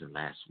of prison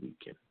last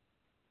week, and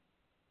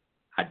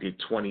I did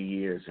 20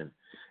 years, and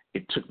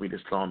it took me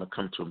this long to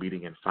come to a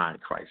meeting and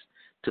find Christ,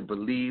 to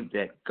believe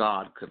that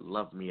God could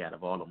love me out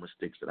of all the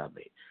mistakes that I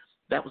made.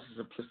 That was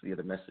the simplicity of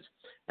the message,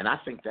 and I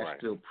think that's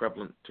still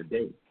prevalent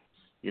today.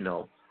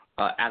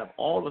 Out of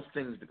all the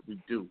things that we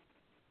do,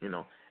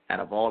 out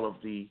of all of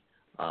the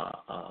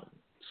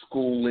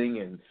schooling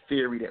and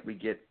theory that we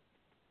get,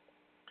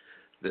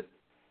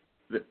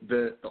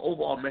 the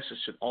overall message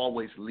should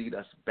always lead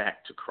us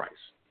back to Christ.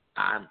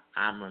 I'm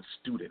a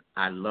student.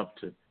 I love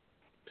to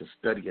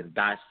study and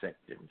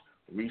dissect and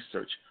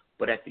research,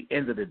 but at the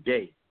end of the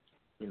day,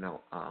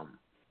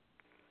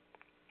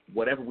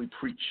 whatever we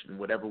preach and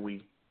whatever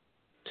we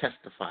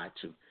testify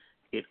to,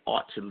 it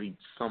ought to lead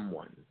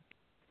someone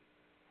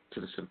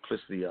to the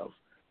simplicity of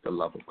the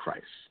love of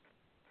Christ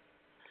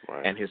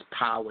and his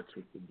power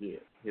to forgive.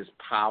 His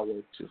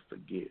power to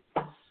forgive.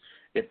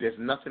 If there's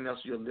nothing else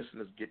your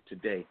listeners get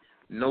today,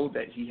 know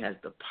that he has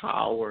the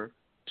power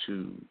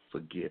to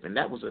forgive, and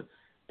that was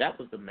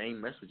the main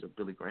message of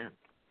Billy Graham.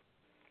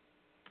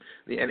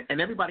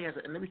 And everybody has,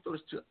 and let me throw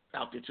this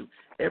out there too.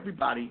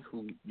 Everybody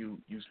who you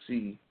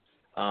see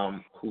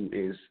who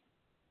is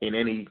in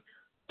any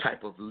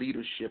type of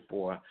leadership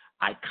or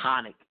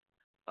iconic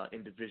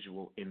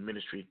individual in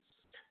ministry,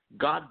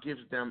 God gives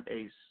them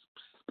a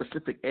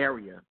specific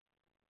area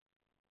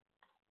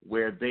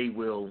where they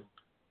will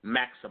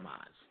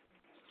maximize.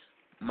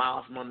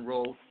 Miles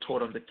Monroe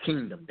taught on the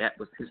kingdom. That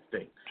was his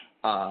thing.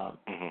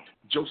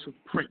 Joseph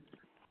Prince,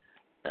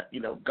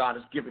 God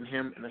has given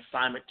him an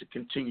assignment to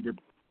continue to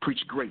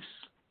preach grace.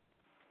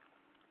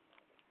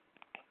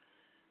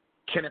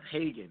 Kenneth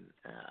Hagin,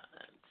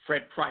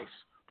 Fred Price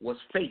was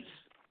faith.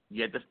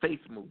 You had the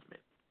faith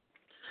movement.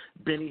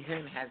 Benny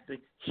Hinn has the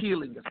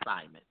healing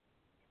assignment.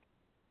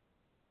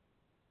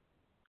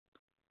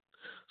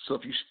 So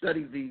if you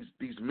study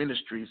these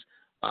ministries,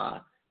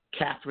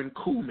 Catherine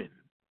Kuhlman,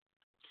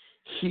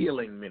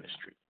 healing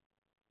ministry,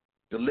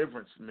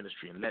 deliverance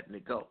ministry, and letting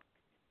it go.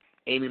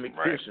 Amy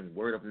McPherson,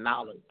 word of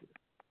knowledge,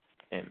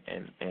 and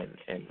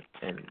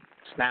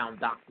sound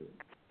doctrine.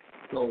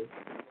 So,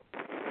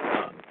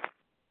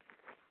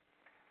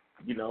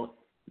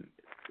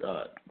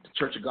 the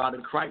Church of God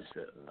in Christ,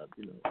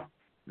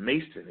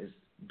 Mason is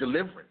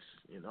deliverance,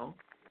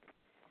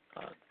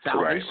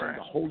 salvation,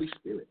 the Holy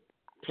Spirit,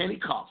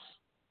 Pentecost,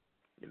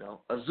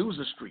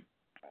 Azusa Street,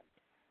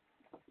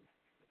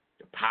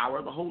 the power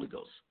of the Holy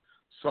Ghost.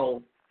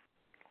 So,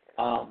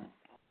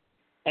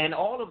 and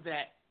all of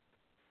that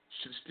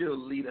should still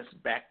lead us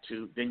back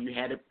to, then you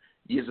had it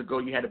years ago,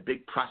 you had a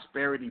big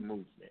prosperity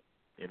movement,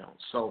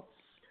 so,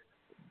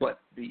 but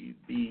the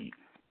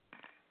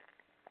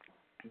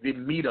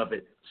meat of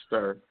it,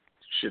 sir,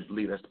 should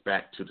lead us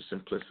back to the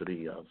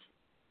simplicity of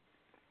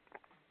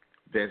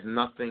there's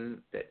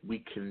nothing that we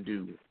can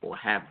do or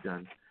have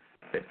done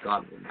that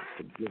God will not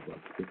forgive us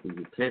if we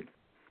repent,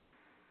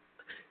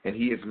 and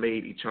he has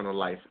made eternal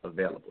life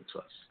available to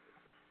us.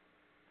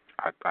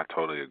 I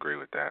totally agree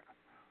with that.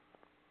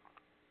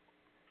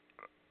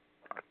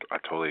 I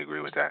totally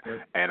agree with that,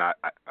 and I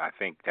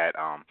think that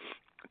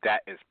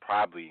that is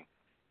probably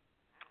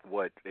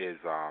what is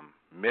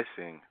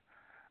missing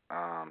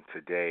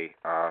today.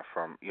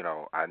 From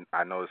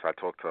I notice I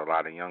talk to a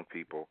lot of young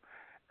people,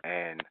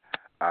 and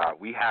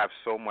we have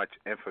so much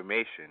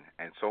information,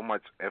 and so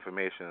much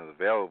information is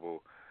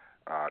available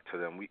to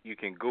them. You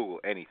can Google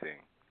anything,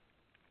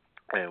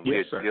 and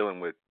we're dealing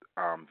with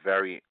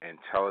very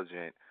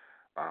intelligent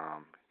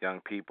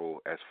young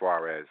people as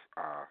far as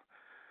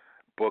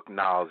book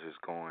knowledge is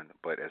going,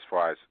 but as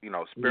far as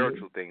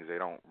spiritual things, they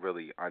don't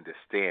really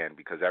understand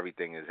because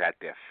everything is at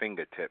their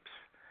fingertips,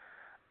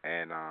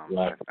 and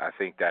I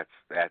think that's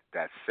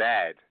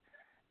sad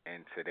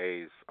in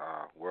today's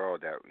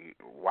world.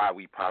 Why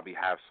we probably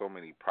have so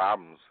many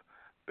problems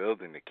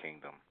building the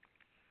kingdom,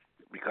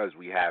 because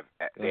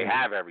they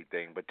have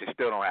everything, but they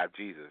still don't have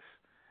Jesus,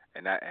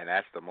 and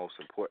that's the most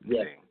important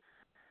thing.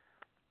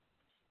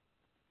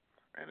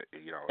 And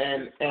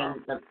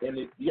and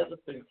the other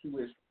thing too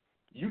is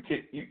you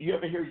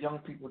ever hear young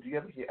people? Do you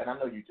ever hear? And I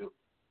know you do.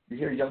 You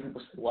hear young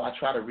people say, "Well, I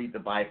try to read the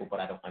Bible, but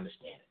I don't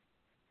understand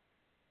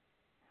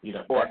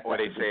it." Or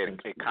they say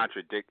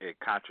it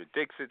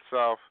contradicts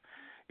itself.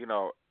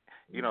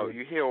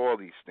 You hear all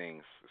these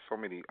things. So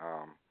many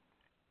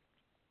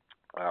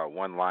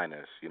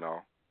one-liners.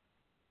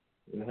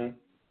 And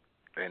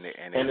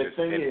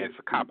it's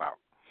a cop out.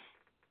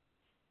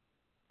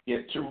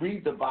 Yeah, to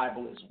read the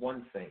Bible is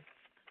one thing.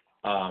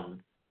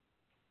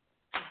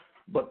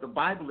 But the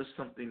Bible is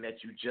something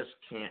that you just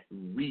can't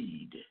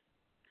read.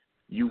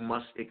 You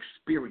must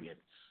experience.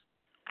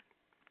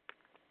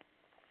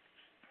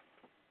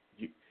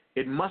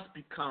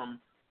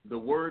 The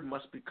word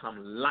must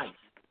become life.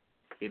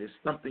 It is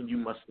something you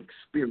must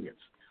experience.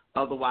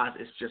 Otherwise,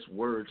 it's just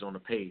words on a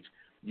page.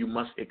 You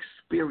must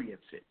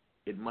experience it.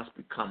 It must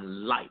become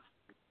life.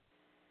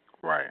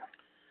 Right.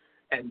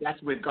 And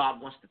that's where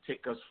God wants to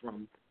take us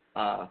from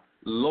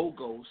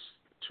logos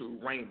to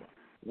rhema.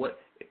 What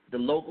the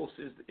logos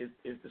is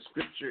the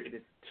scripture, it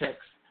is the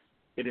text,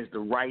 it is the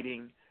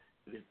writing,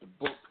 it is the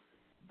book.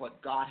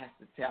 But God has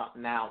to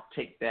now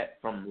take that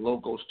from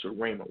logos to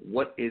rhema.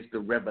 What is the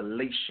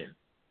revelation?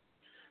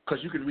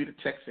 Because you can read a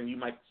text and you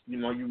might,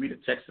 you read a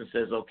text and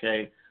says,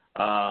 okay,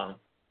 I'm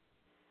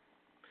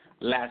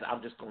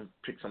just going to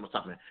pick some of the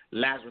top of that.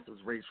 Lazarus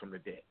was raised from the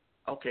dead.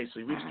 Okay, so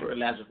you read the story of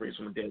Lazarus raised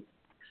from the dead.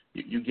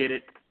 You get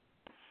it.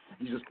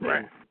 Jesus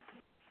came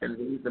and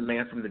raised the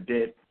man from the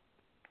dead.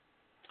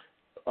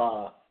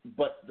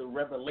 But the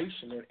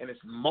revelation, and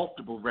it's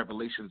multiple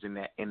revelations in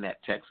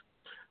that text.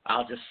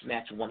 I'll just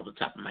snatch one off the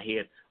top of my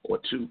head or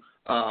two.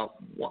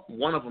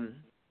 One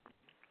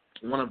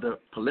of the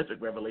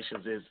prolific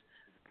revelations is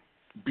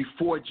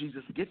before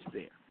Jesus gets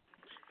there,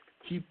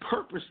 he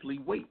purposely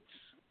waits.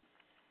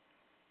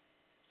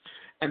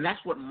 And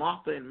that's what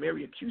Martha and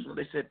Mary accused him.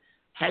 They said,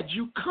 had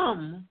you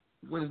come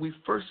when we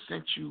first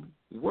sent you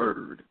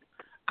word,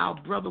 our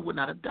brother would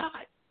not have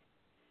died.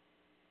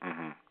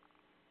 Mm-hmm.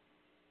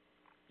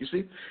 You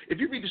see, if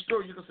you read the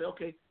story, you can say,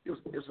 okay, it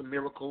was a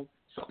miracle,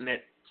 something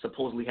that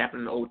supposedly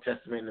happened in the Old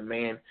Testament, and the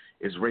man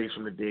is raised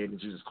from the dead, and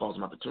Jesus calls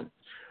him out the tomb.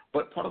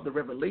 But part of the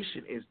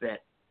revelation is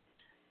that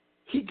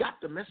he got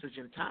the message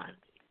in time.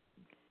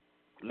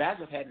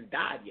 Lazarus hadn't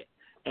died yet,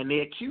 and they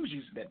accused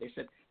Jesus of that. They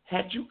said,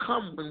 had you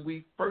come when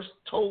we first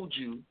told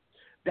you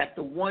that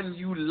the one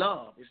you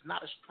love is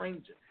not a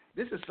stranger,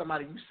 this is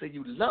somebody you say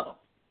you love,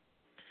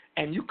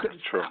 and you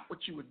couldn't stop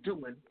what you were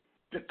doing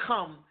to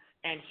come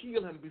and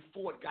heal him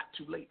before it got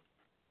too late.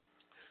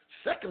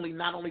 Secondly,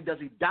 not only does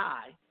he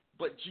die,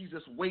 but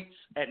Jesus waits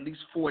at least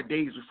 4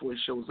 days before he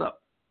shows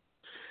up.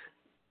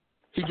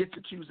 He gets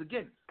accused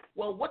again.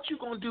 Well, what you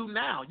going to do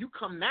now? You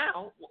come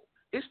now,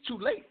 it's too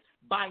late.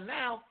 By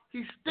now,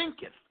 he's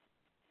stinking,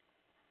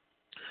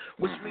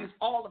 which means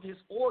all of his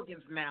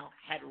organs now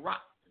had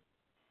rotten.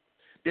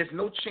 There's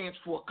no chance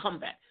for a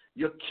comeback.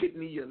 Your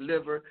kidney, your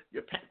liver,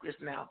 your pancreas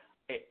now,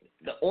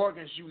 the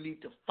organs you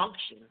need to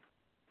function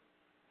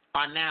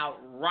are now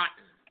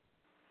rotten,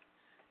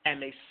 and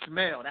they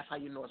smell. That's how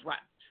you know it's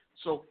rotten.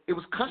 So it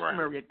was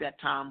customary at that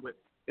time, but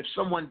if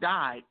someone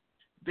died,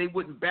 they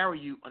wouldn't bury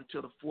you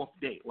until the 4th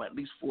day, or at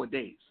least 4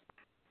 days,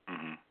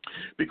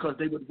 because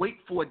they would wait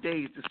 4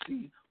 days to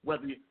see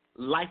whether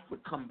life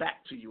would come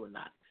back to you or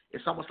not.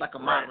 It's almost like a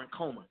modern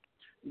coma.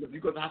 If you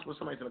go to the hospital,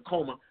 somebody's in a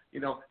coma,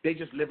 they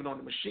just living on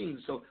the machine.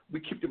 So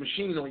we keep the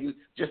machine on you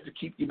just to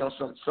keep,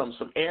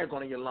 some air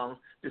going in your lungs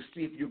to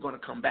see if you're going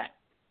to come back.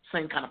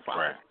 Same kind of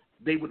process.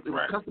 It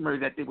was customary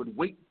that they would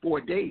wait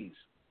 4 days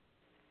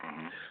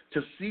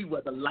to see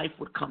whether life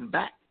would come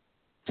back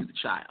to the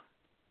child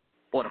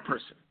or the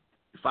person.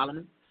 You follow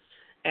me?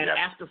 And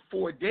after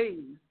 4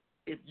 days,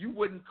 if you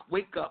wouldn't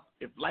wake up,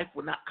 if life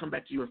would not come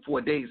back to you in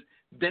 4 days,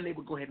 then they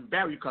would go ahead and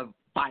bury you, because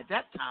by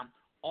that time,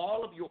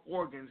 all of your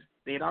organs,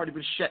 they had already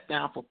been shut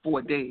down for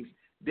 4 days.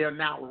 They're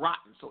now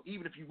rotten. So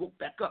even if you woke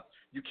back up,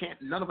 you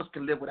can't. None of us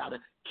can live without a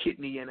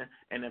kidney and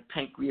a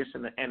pancreas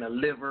and a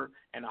liver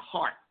and a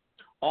heart.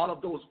 All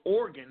of those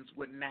organs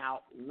would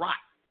now rot.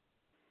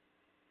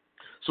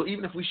 So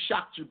even if we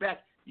shocked you back,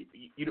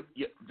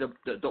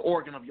 the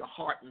organ of your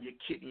heart and your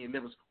kidney and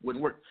livers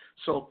wouldn't work.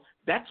 So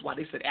that's why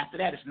they said after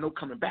that, it's no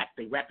coming back.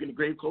 They wrap you in the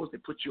grave clothes, they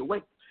put you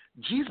away.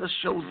 Jesus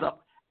shows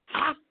up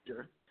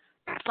after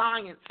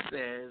science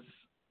says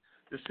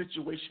the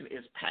situation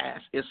is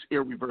past, it's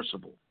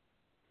irreversible.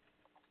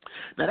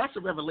 Now, that's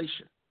a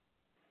revelation.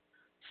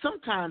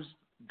 Sometimes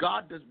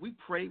God does, we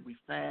pray, we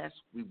fast,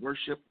 we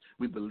worship,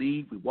 we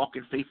believe, we walk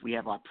in faith, we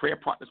have our prayer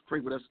partners pray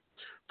with us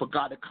for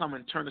God to come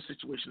and turn the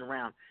situation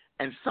around.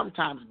 And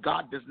sometimes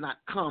God does not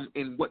come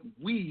in what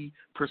we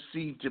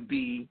perceive to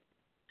be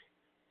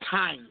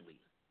timely.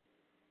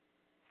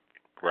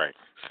 Right.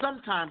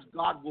 Sometimes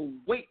God will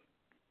wait.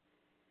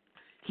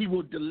 He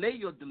will delay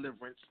your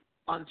deliverance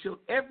until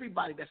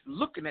everybody that's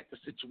looking at the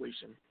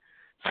situation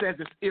says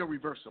it's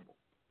irreversible.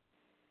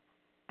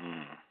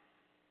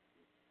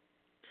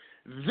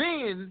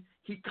 Then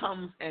he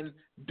comes and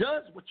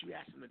does what you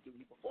ask him to do.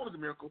 He performs a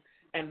miracle.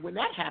 And when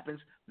that happens,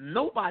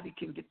 nobody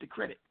can get the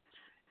credit.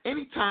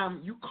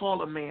 Anytime you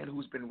call a man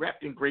who's been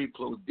wrapped in grave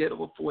clothes, dead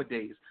over 4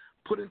 days,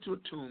 put into a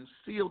tomb,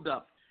 sealed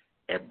up,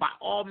 and by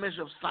all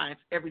measure of science,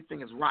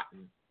 everything is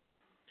rotten.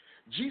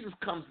 Jesus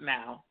comes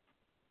now,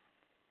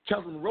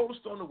 tells him to roll the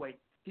stone away.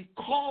 He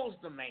calls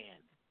the man,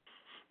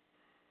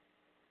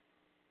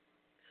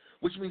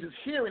 which means his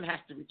hearing has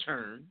to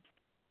return.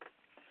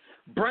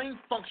 Brain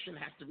function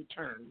has to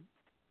return.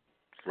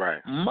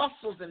 Right.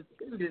 Muscles and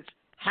tendons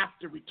have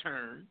to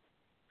return.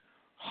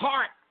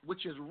 Heart,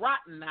 which is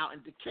rotten now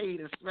and decayed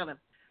and smelling,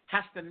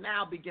 has to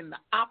now begin to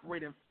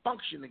operate and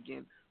function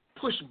again.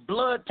 Push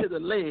blood to the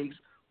legs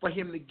for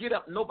him to get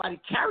up. Nobody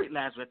carried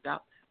Lazarus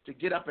out to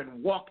get up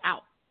and walk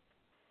out.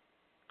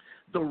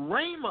 The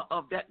rhema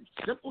of that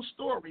simple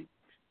story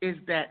is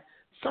that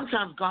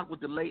sometimes God will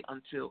delay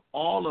until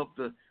all of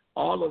the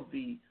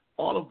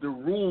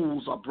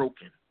rules are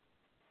broken.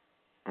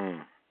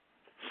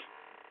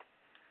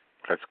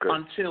 That's good.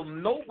 Until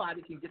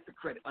nobody can get the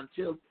credit,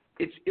 until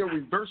it's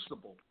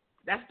irreversible.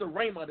 That's the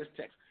rhema of this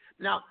text.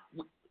 Now,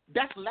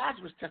 that's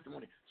Lazarus'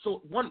 testimony.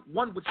 So one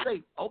would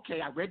say,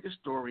 okay, I read this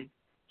story.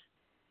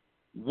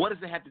 What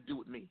does it have to do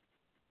with me?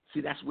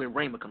 See, that's where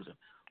rhema comes in.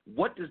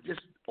 What does this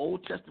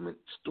Old Testament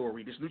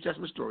story, this New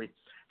Testament story,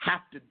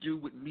 have to do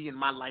with me and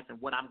my life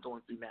and what I'm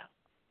going through now?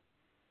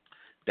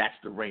 That's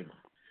the rhema.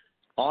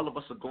 All of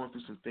us are going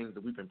through some things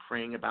that we've been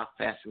praying about,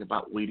 fasting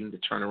about, waiting to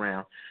turn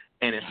around,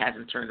 and it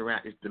hasn't turned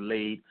around. It's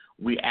delayed.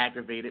 We're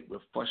aggravated. We're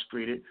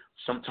frustrated.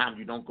 Sometimes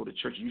you don't go to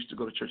church. You used to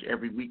go to church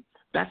every week.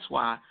 That's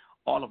why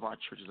all of our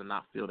churches are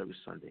not filled every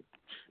Sunday,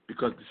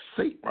 because the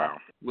Satan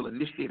will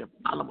initiate a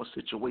problem or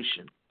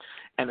situation,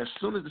 and as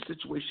soon as the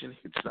situation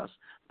hits us,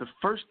 the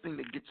first thing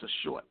that gets us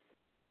short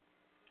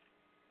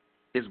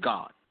is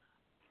God.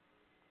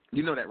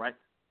 You know that, right?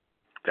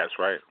 That's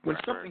right. When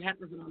something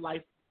happens in our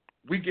life,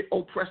 we get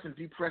oppressed and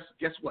depressed.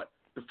 Guess what?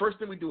 The first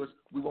thing we do is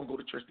we won't go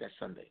to church that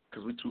Sunday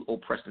because we're too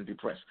oppressed and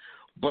depressed.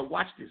 But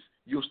watch this.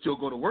 You'll still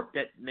go to work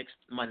that next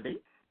Monday.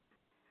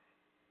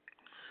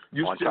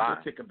 You'll still go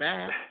take a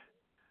bath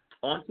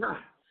on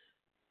time.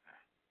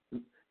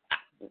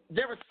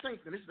 There are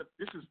saints, and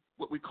this is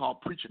what we call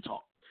preacher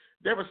talk.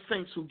 There are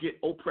saints who get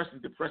oppressed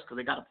and depressed because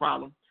they got a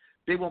problem.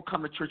 They won't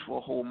come to church for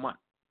a whole month.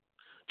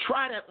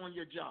 Try that on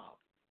your job.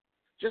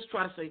 Just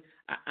try to say,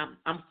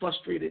 I'm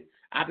frustrated.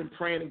 I've been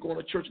praying and going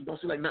to church and don't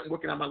see like nothing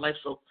working out in my life,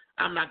 so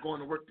I'm not going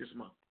to work this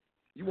month.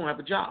 You won't have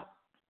a job.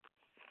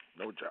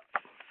 No job.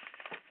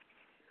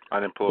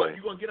 Unemployed. But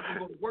you're going to get up and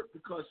go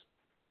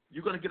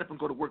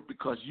to work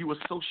because you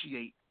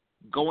associate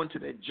going to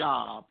that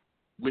job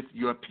with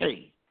your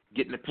pay,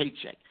 getting a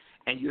paycheck,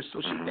 and you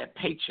associate that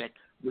paycheck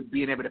with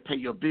being able to pay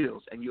your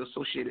bills, and you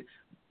associate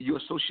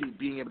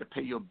being able to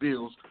pay your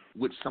bills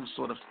with some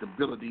sort of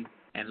stability,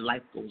 and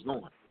life goes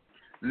on.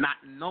 Not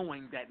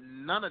knowing that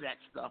none of that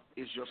stuff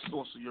is your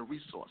source or your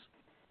resource.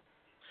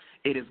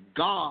 It is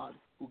God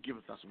who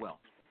giveth us wealth.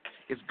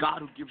 It's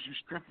God who gives you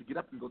strength to get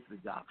up and go to the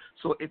job.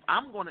 So if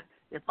I'm gonna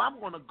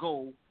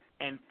go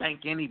and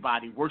thank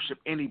anybody, worship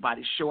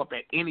anybody, show up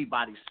at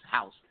anybody's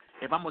house,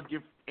 if I'm gonna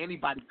give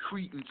anybody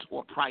credence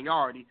or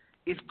priority,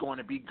 it's going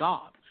to be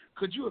God.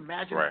 Could you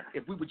imagine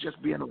if we would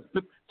just be able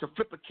to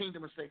flip a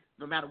kingdom and say,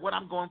 no matter what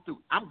I'm going through,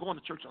 I'm going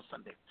to church on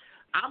Sunday.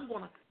 I'm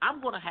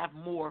gonna have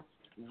more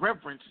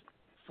reverence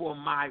for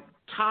my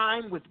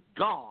time with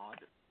God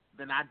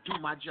than I do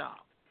my job.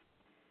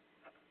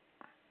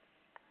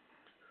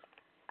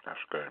 That's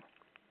good.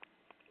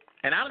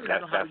 And I don't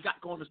even know how we got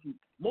going this week.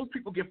 Most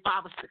people get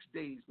 5 or 6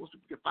 days. Most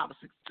people get 5 or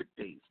 6 sick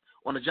days.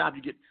 On a job,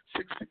 you get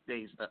 6 sick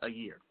days a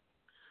year.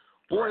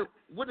 Boy,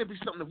 wouldn't it be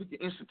something if we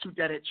could institute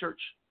that at church?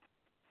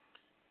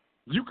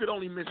 You could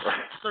only miss 6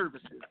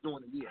 services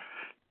during the year.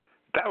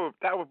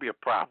 That would be a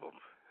problem.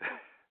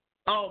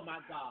 Oh my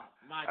God!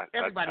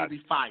 Everybody would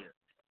be fired.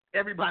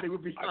 Everybody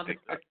would be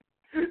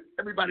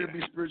everybody would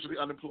be spiritually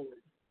unemployed.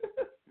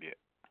 Yeah,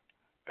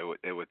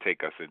 it would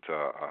take us into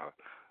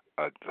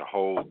a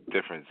whole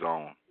different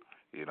zone,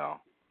 you know.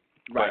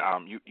 Right.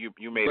 But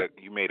you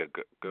made a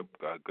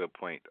good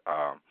point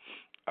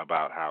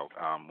about how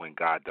when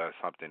God does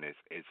something,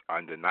 it's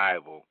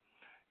undeniable,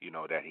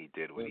 that he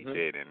did what he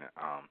did. And,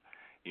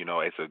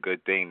 it's a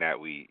good thing that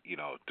we,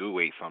 do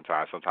wait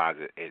sometimes. Sometimes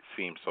it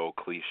seems so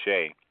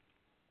cliche,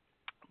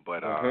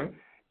 but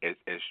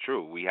it's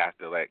true. We have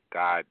to let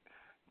God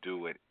do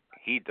what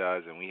he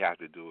does, and we have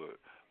to do what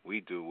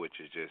we do, which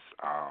is just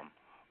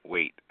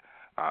wait.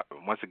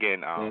 Once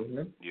again,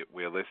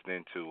 we're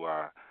listening to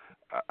our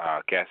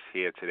guest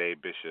here today,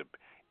 Bishop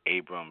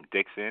Abram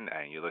Dixon,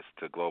 and you listen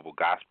to Global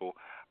Gospel.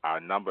 Our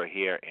number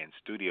here in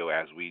studio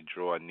as we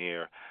draw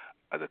near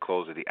the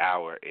close of the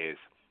hour is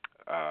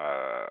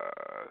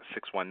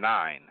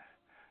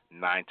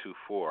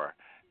 619-924-0800.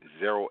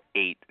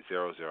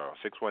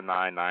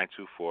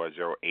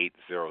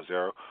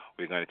 619-924-0800.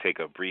 We're going to take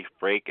a brief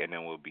break, and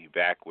then we'll be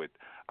back with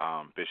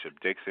Bishop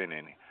Dixon,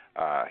 and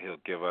he'll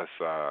give us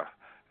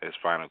his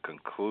final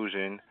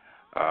conclusion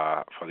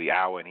for the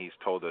hour, and he's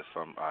told us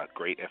some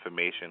great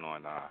information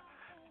on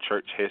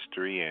church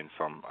history and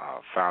some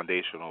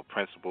foundational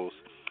principles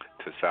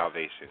to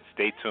salvation.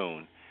 Stay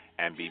tuned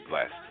and be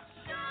blessed.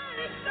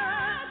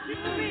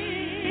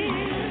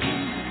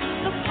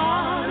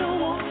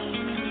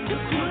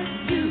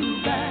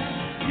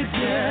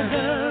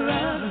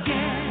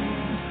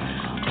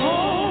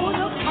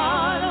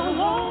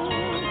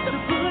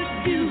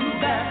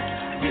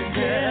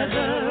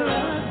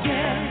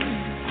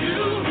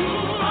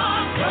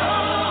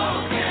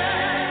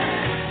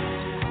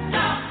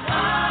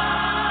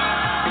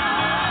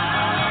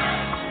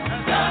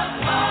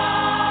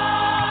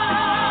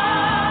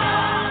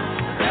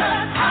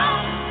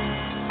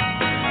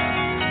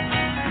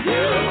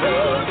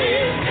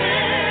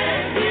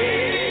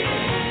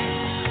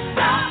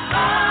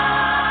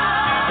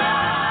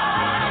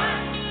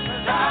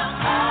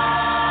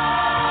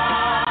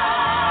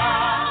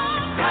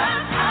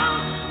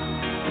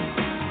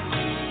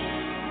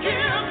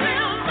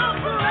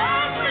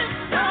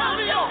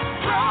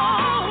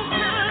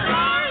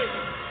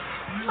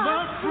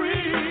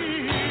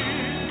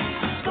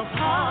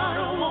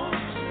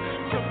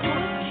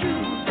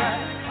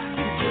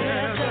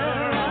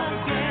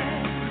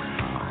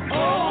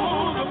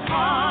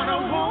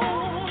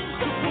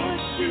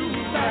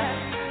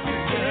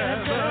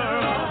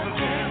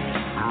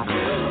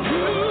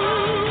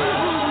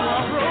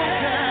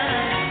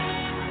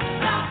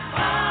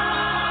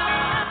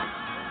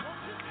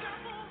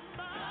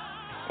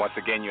 Once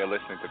again, you're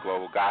listening to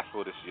Global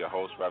Gospel. This is your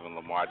host, Reverend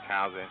LeMarr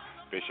Townsend.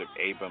 Bishop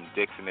Abram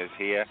Dixon is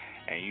here,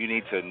 and you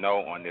need to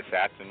know on this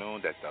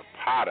afternoon that the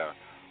potter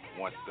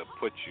wants to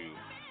put you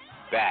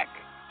back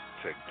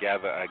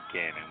together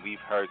again. And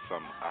we've heard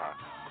some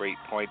great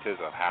pointers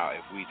of how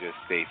if we just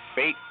stay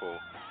faithful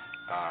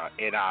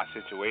in our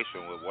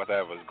situation with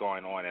whatever's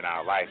going on in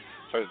our life,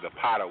 certainly the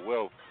potter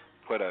will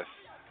put us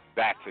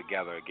back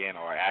together again.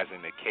 Or as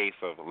in the case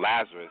of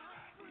Lazarus,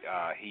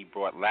 he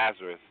brought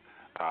Lazarus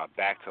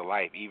back to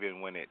life,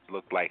 even when it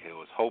looked like it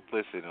was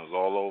hopeless and it was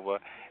all over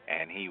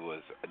and he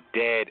was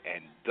dead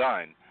and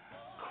done.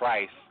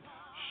 Christ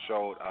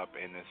showed up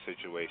in this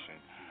situation.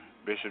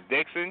 Bishop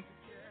Dixon?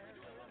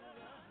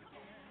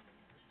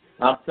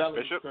 I'm telling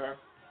Bishop? you, sir.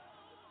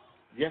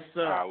 Yes,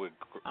 sir. We're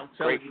I'm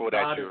telling grateful you,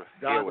 that you're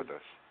here with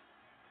us.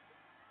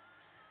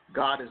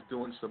 God is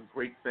doing some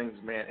great things,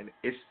 man, and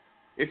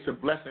it's a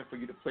blessing for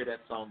you to play that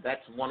song.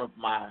 That's one of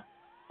my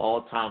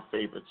all-time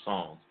favorite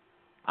songs.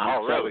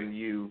 I'm telling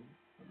you,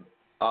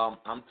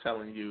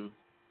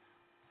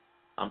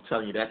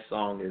 that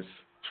song is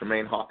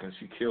Tremaine Hawkins.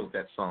 She kills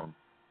that song.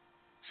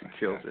 She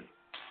kills it.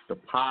 The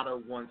potter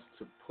wants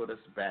to put us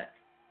back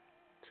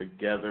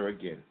together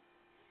again.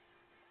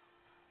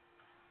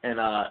 And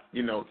now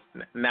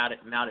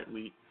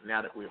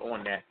that we're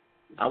on that,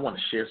 I want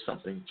to share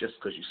something just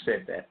because you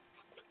said that.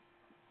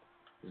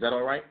 Is that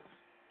all right?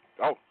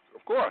 Oh,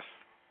 of course.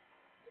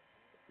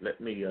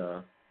 Let me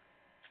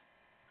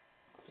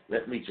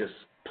just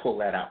pull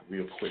that out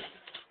real quick.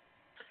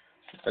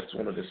 That's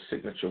one of the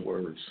signature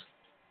words.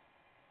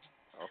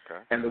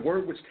 Okay. And the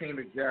word which came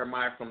to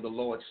Jeremiah from the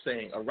Lord,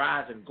 saying,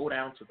 Arise and go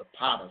down to the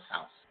potter's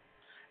house,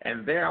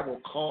 and there I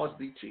will cause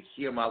thee to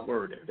hear my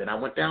word. And then I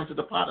went down to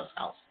the potter's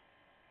house,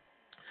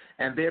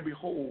 and there,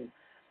 behold,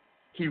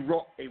 he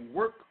wrought a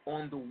work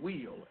on the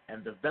wheel,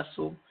 and the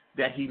vessel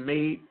that he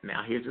made,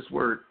 now here's this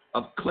word,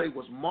 of clay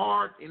was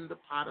marred in the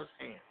potter's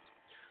hands.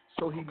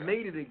 So he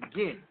made it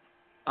again,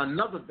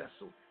 another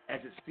vessel, as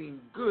it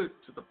seemed good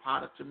to the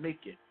potter to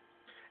make it.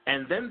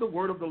 And then the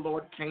word of the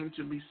Lord came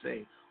to me,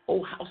 saying,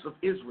 O house of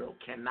Israel,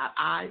 cannot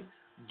I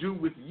do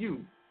with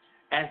you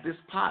as this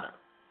potter?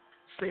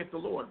 Saith the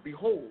Lord,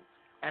 Behold,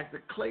 as the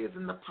clay is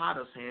in the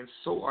potter's hands,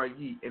 so are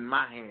ye in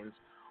my hands,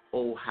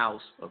 O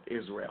house of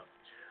Israel.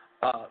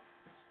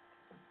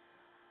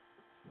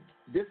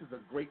 This is a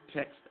great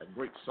text, a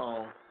great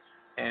song,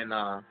 and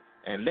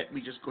let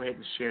me just go ahead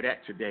and share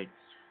that today.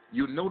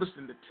 You'll notice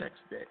in the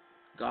text that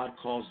God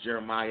calls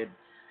Jeremiah,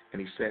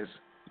 and he says,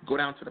 Go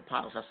down to the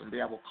potter's house, and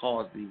there I will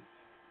cause thee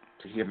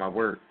to hear my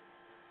word.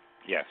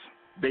 Yes.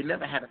 They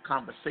never had a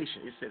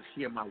conversation. It says,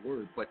 hear my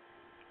word. But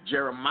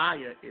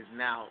Jeremiah is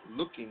now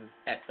looking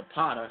at the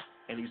potter,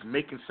 and he's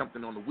making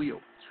something on the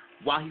wheel.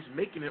 While he's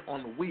making it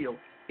on the wheel,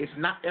 It's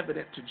not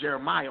evident to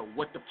Jeremiah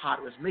what the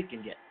potter is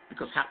making yet,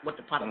 because what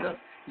the potter does,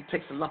 he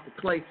takes a lump of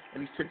clay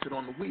and he sits it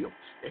on the wheel.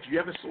 If you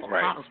ever saw a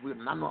potter's wheel,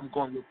 and I know I'm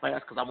going real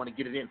fast because I want to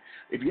get it in.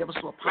 If you ever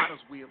saw a potter's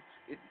wheel,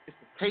 it's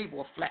a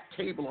table, a flat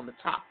table on the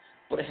top,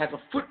 but it has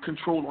a foot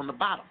control on the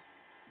bottom.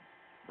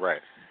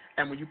 Right.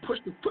 And when you push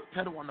the foot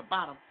pedal on the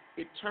bottom,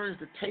 it turns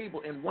the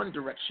table in one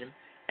direction,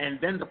 and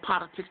then the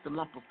potter takes the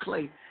lump of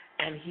clay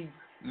and he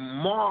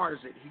mars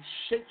it, he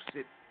shapes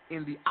it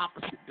in the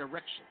opposite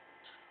direction.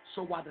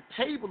 So while the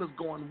table is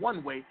going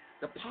one way,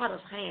 the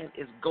potter's hand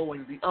is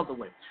going the other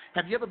way.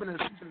 Have you ever been in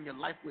a season in your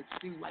life where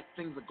it seemed like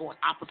things are going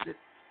opposite?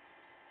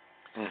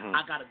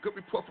 I got a good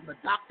report from the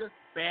doctor,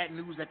 bad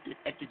news at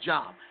the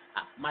job.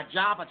 My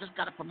job, I just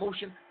got a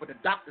promotion, but the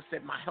doctor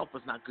said my health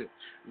is not good.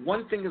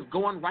 One thing is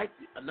going right,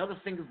 another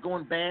thing is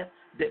going bad.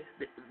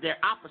 They're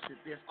opposite.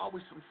 There's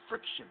always some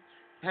friction.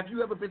 Have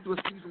you ever been through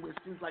a season where it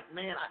seems like,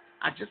 man,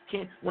 I just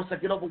can't, once I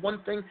get over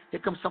one thing,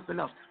 here comes something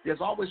else. There's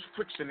always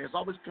friction. There's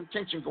always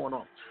contention going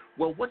on.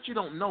 Well, what you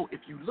don't know,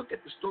 if you look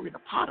at the story of the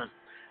potter,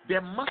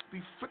 there must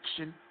be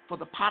friction for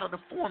the potter to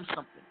form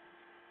something.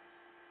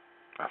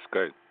 That's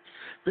good.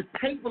 The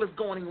table is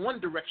going in one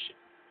direction,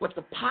 but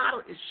the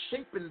potter is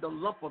shaping the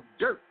lump of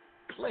dirt,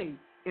 clay,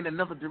 in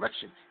another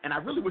direction. And I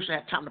really wish I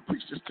had time to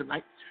preach this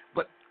tonight,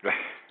 but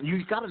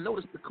you got to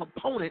notice the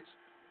components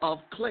of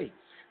clay.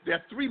 There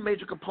are three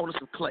major components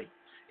of clay.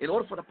 In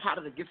order for the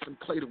potter to get some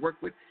clay to work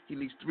with, he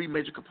needs three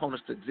major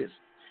components to exist.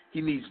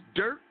 He needs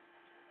dirt,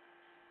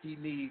 he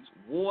needs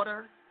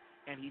water,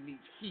 and he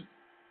needs heat.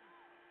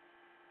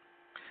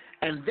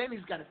 And then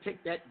he's got to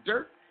take that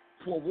dirt,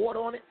 pour water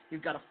on it, he's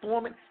got to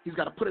form it, he's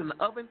got to put it in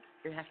the oven,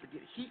 it has to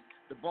get heat,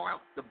 the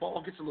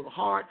ball gets a little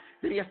hard,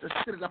 then he has to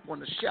sit it up on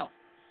the shelf,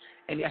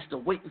 and he has to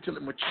wait until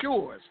it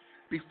matures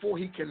before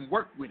he can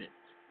work with it.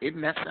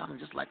 Isn't that sounding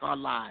just like our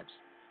lives?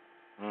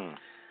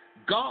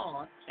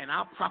 God, and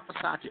I'll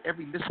prophesy to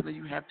every listener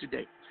you have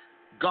today,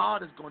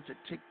 God is going to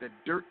take the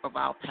dirt of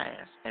our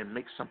past and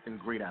make something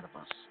great out of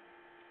us.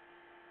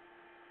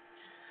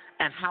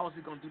 And how is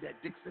he going to do that,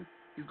 Dixon?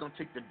 He's going to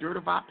take the dirt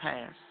of our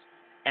past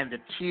and the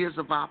tears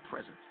of our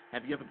present.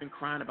 Have you ever been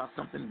crying about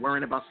something,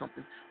 worrying about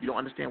something? You don't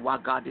understand why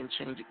God didn't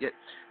change it yet?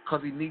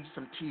 Because he needs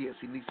some tears.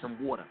 He needs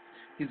some water.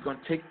 He's going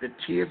to take the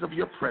tears of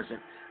your present,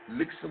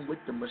 mix them with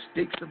the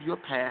mistakes of your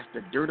past,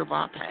 the dirt of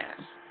our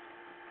past,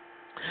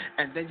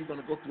 and then you're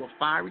going to go through a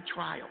fiery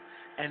trial.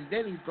 And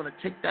then he's going to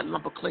take that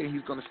lump of clay and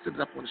he's going to sit it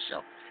up on the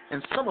shelf.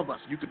 And some of us,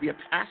 you could be a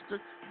pastor,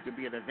 you could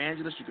be an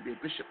evangelist, you could be a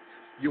bishop.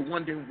 You're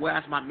wondering, why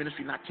is my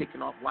ministry not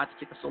taking off? Why is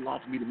it taking so long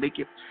for me to make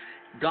it?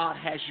 God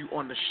has you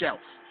on the shelf.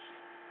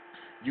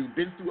 You've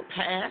been through a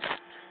past.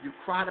 You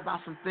cried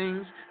about some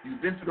things.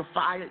 You've been through the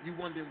fire. You're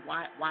wondering,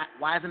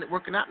 why isn't it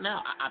working out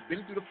now? I've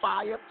been through the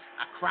fire.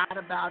 I cried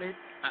about it.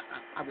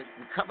 I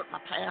recovered my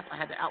past. I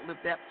had to outlive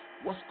that.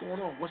 What's going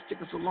on? What's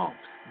taking so long?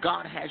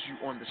 God has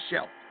you on the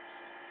shelf.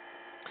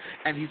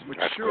 And he's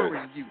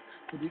maturing you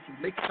so we can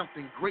make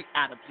something great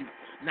out of you.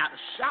 Now, the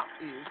shout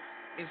is,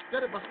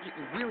 instead of us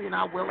getting weary in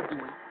our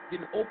well-doing,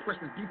 getting oppressed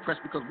and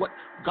depressed because what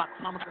God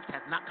promised us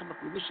has not come to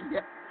fruition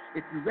yet,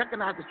 if you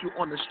recognize that you're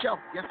on the shelf,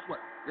 guess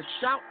what? The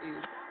shout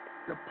is,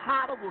 the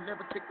potter will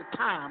never take the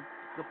time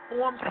to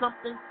form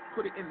something,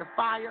 put it in the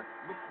fire,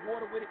 mix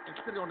water with it, and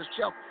sit it on the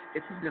shelf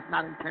if he does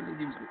not intend to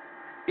use it.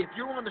 If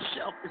you're on the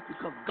shelf, it's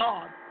because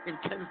God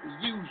intends to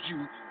use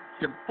you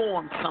to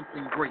form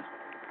something great.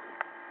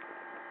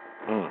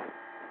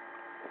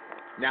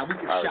 Now we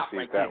can shout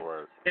right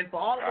there. And for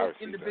all of those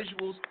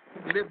individuals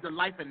who lived a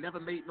life and never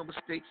made no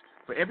mistakes,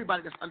 for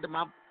everybody that's under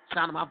my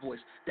sound of my voice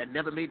that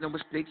never made no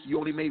mistakes, you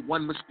only made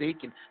one mistake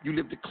and you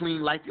lived a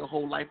clean life your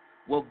whole life,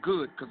 well,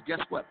 good, because guess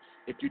what?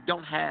 If you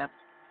don't have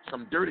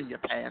some dirt in your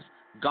past,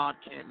 God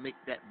can't make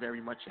that very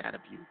much out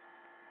of you.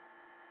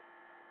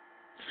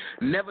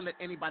 Never let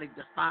anybody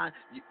define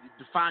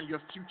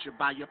your future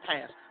by your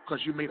past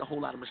because you made a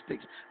whole lot of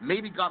mistakes.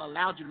 Maybe God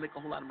allowed you to make a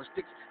whole lot of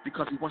mistakes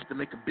because he wants to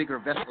make a bigger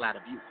vessel out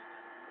of you.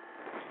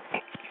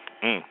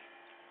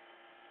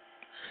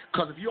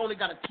 Because if you only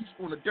got a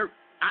teaspoon of dirt,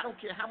 I don't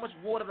care how much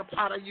water the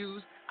potter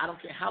used, I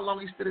don't care how long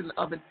he stood in the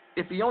oven,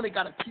 if he only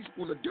got a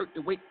teaspoon of dirt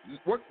to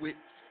work with,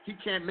 he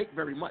can't make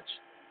very much.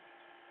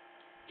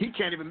 He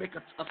can't even make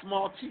a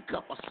small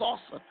teacup, a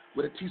saucer,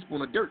 with a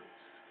teaspoon of dirt.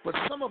 But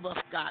some of us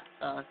got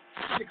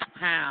 6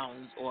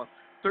 pounds or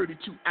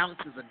 32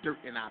 ounces of dirt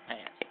in our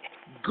past.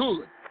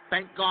 Good.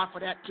 Thank God for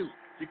that, too,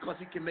 because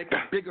he can make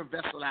a bigger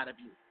vessel out of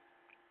you.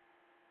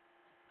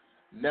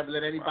 Never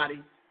let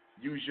anybody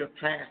use your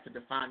past to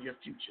define your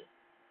future.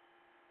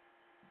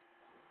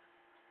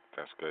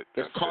 That's good.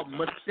 It's called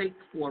mistake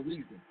for a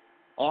reason.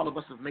 All of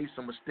us have made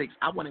some mistakes.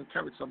 I want to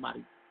encourage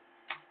somebody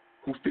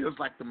who feels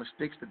like the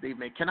mistakes that they've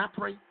made. Can I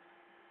pray?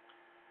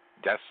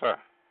 Yes, sir.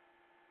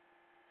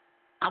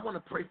 I want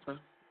to pray for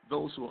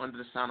those who are under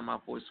the sound of my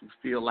voice who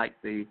feel like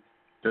the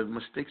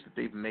mistakes that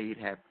they've made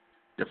have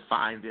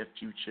defined their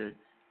future.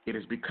 It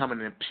has become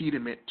an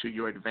impediment to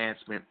your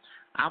advancement.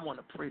 I want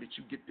to pray that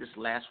you get this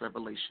last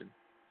revelation,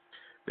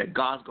 that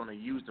God's going to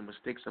use the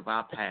mistakes of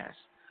our past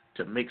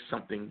to make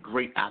something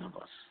great out of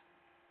us.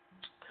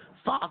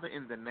 Father,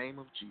 in the name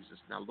of Jesus.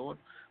 Now, Lord,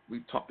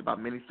 we've talked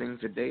about many things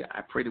today.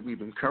 I pray that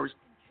we've encouraged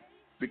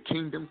the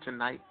kingdom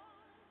tonight.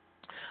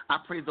 I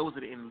pray those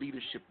that are in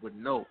leadership would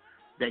know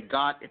that,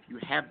 God, if you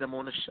have them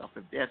on the shelf,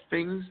 if there are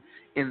things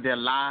in their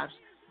lives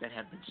that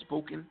have been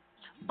spoken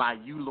by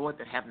you, Lord,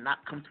 that have not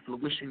come to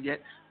fruition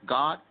yet,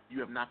 God, you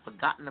have not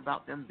forgotten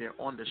about them. They're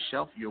on the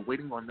shelf. You're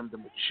waiting on them to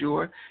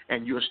mature,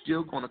 and you're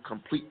still going to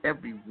complete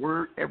every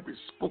word, every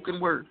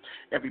spoken word,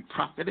 every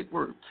prophetic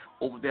word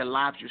over their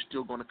lives. You're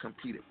still going to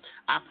complete it.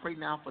 I pray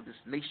now for this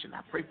nation.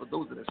 I pray for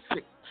those that are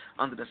sick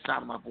under the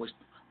sound of my voice,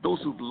 those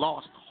who've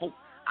lost hope.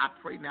 I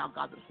pray now,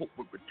 God, that hope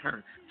would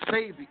return.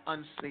 Save the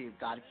unsaved,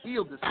 God.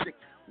 Heal the sick.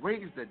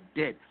 Raise the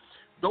dead.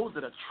 Those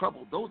that are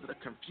troubled, those that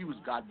are confused,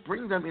 God,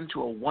 bring them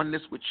into a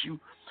oneness with you,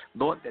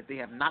 Lord, that they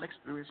have not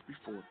experienced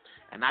before.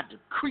 And I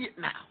decree it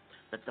now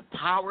that the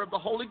power of the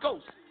Holy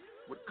Ghost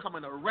would come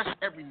and arrest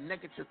every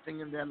negative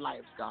thing in their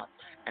lives, God,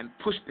 and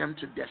push them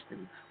to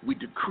destiny. We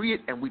decree it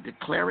and we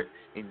declare it.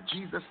 In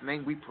Jesus'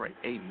 name we pray.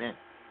 Amen.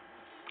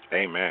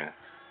 Amen.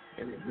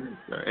 Amen,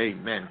 sir.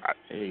 Amen.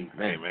 Amen.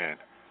 Amen.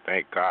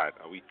 Thank God.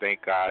 We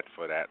thank God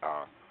for that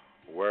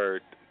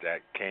word that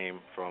came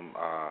from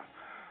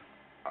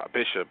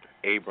Bishop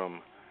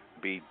Abram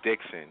B.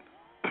 Dixon,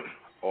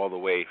 all the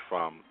way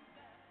from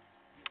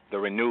the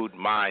Renewed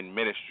Mind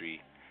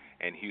Ministry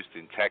in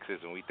Houston, Texas.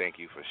 And we thank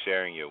you for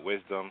sharing your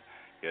wisdom,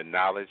 your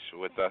knowledge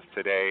with us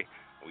today.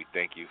 We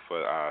thank you for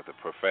the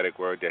prophetic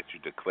word that you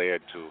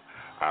declared to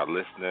our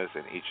listeners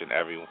and each and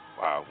every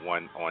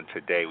one on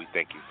today. We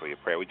thank you for your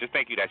prayer. We just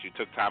thank you that you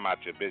took time out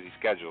of your busy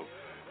schedule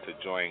to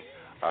join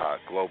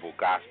Global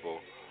Gospel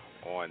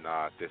on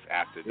this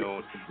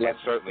afternoon. And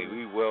certainly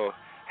we will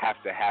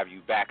have to have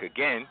you back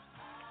again,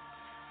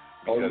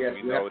 because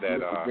we know that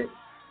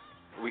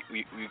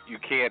you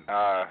can't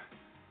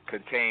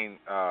contain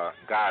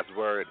God's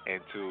word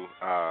into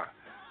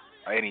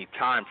any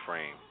time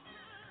frame.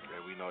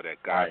 And we know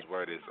that God's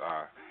word is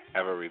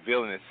ever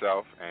revealing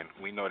itself, and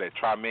we know that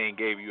Tremaine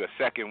gave you a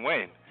second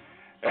win.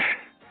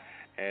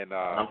 And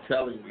I'm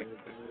telling you,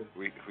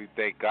 we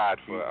thank God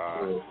for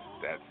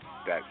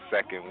that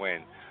second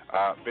win.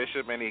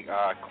 Bishop, any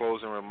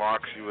closing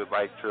remarks you would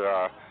like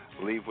to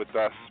leave with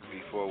us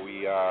before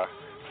we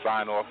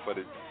sign off for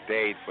the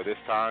day for this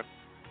time?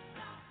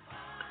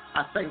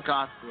 I thank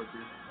God for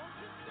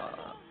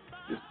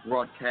this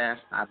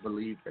broadcast. I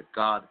believe that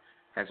God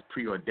has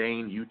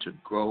preordained you to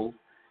grow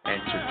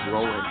and to be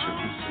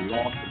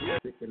lost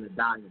and sick and to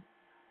dying.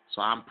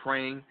 So I'm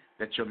praying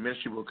that your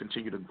ministry will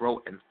continue to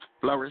grow and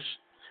flourish.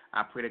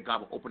 I pray that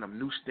God will open up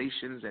new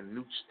stations and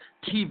new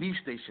TV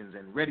stations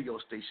and radio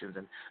stations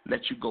and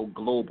let you go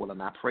global.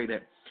 And I pray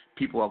that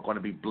people are going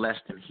to be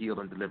blessed and healed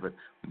and delivered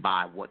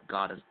by what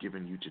God has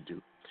given you to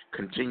do.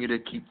 Continue to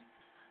keep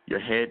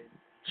your head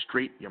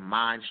straight, your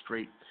mind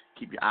straight.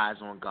 Keep your eyes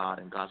on God,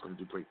 and God's going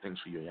to do great things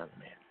for you, young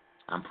man.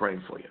 I'm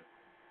praying for you.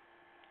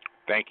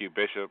 Thank you,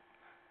 Bishop.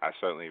 I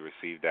certainly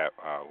received that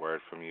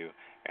word from you.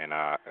 And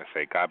I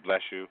say God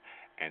bless you.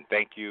 And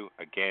thank you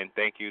again.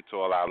 Thank you to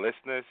all our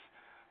listeners.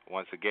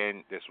 Once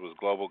again, this was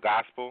Global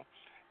Gospel,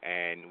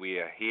 and we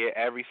are here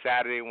every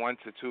Saturday, 1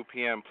 to 2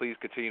 p.m. Please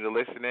continue to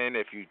listen in.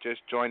 If you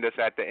just joined us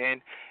at the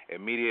end,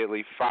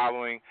 immediately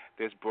following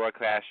this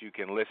broadcast, you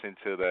can listen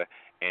to the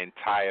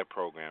entire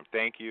program.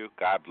 Thank you.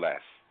 God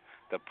bless.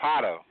 The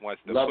Potter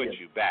wants to put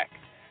you back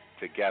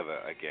together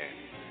again.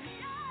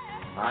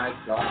 My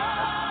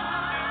God.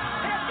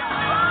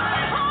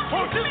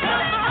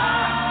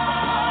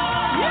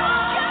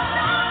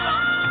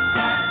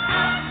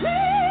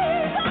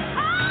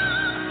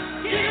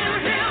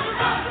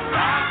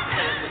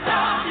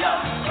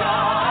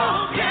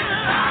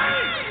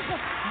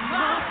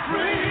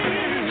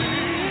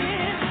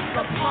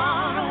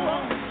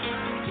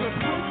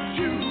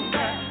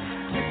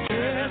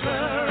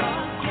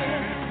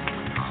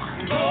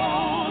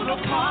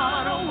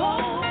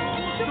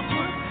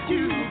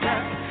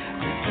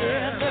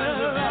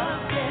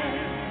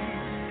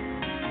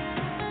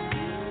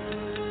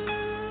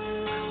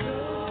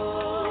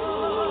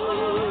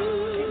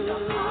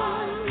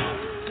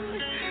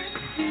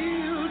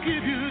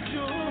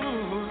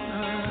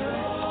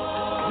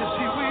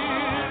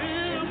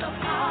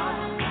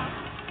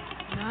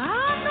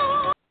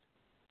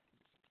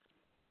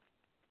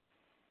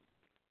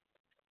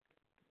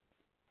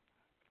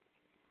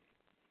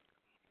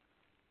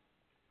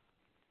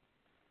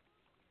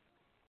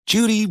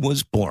 Judy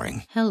was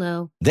boring.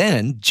 Hello.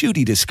 Then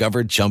Judy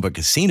discovered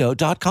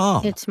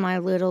ChumbaCasino.com. It's my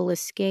little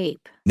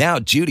escape. Now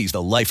Judy's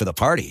the life of the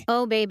party.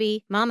 Oh,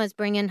 baby, mama's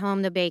bringing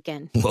home the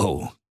bacon.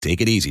 Whoa,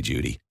 take it easy,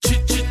 Judy.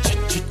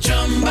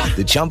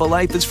 The Chumba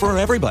life is for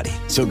everybody.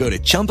 So go to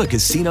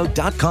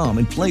ChumbaCasino.com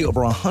and play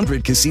over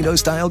 100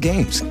 casino-style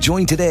games.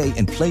 Join today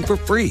and play for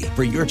free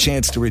for your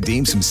chance to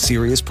redeem some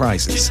serious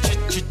prizes.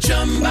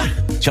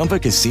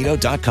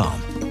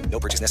 ChumbaCasino.com. No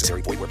purchase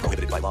necessary. Void where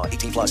prohibited by law.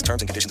 18+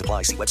 terms and conditions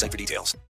apply. See website for details.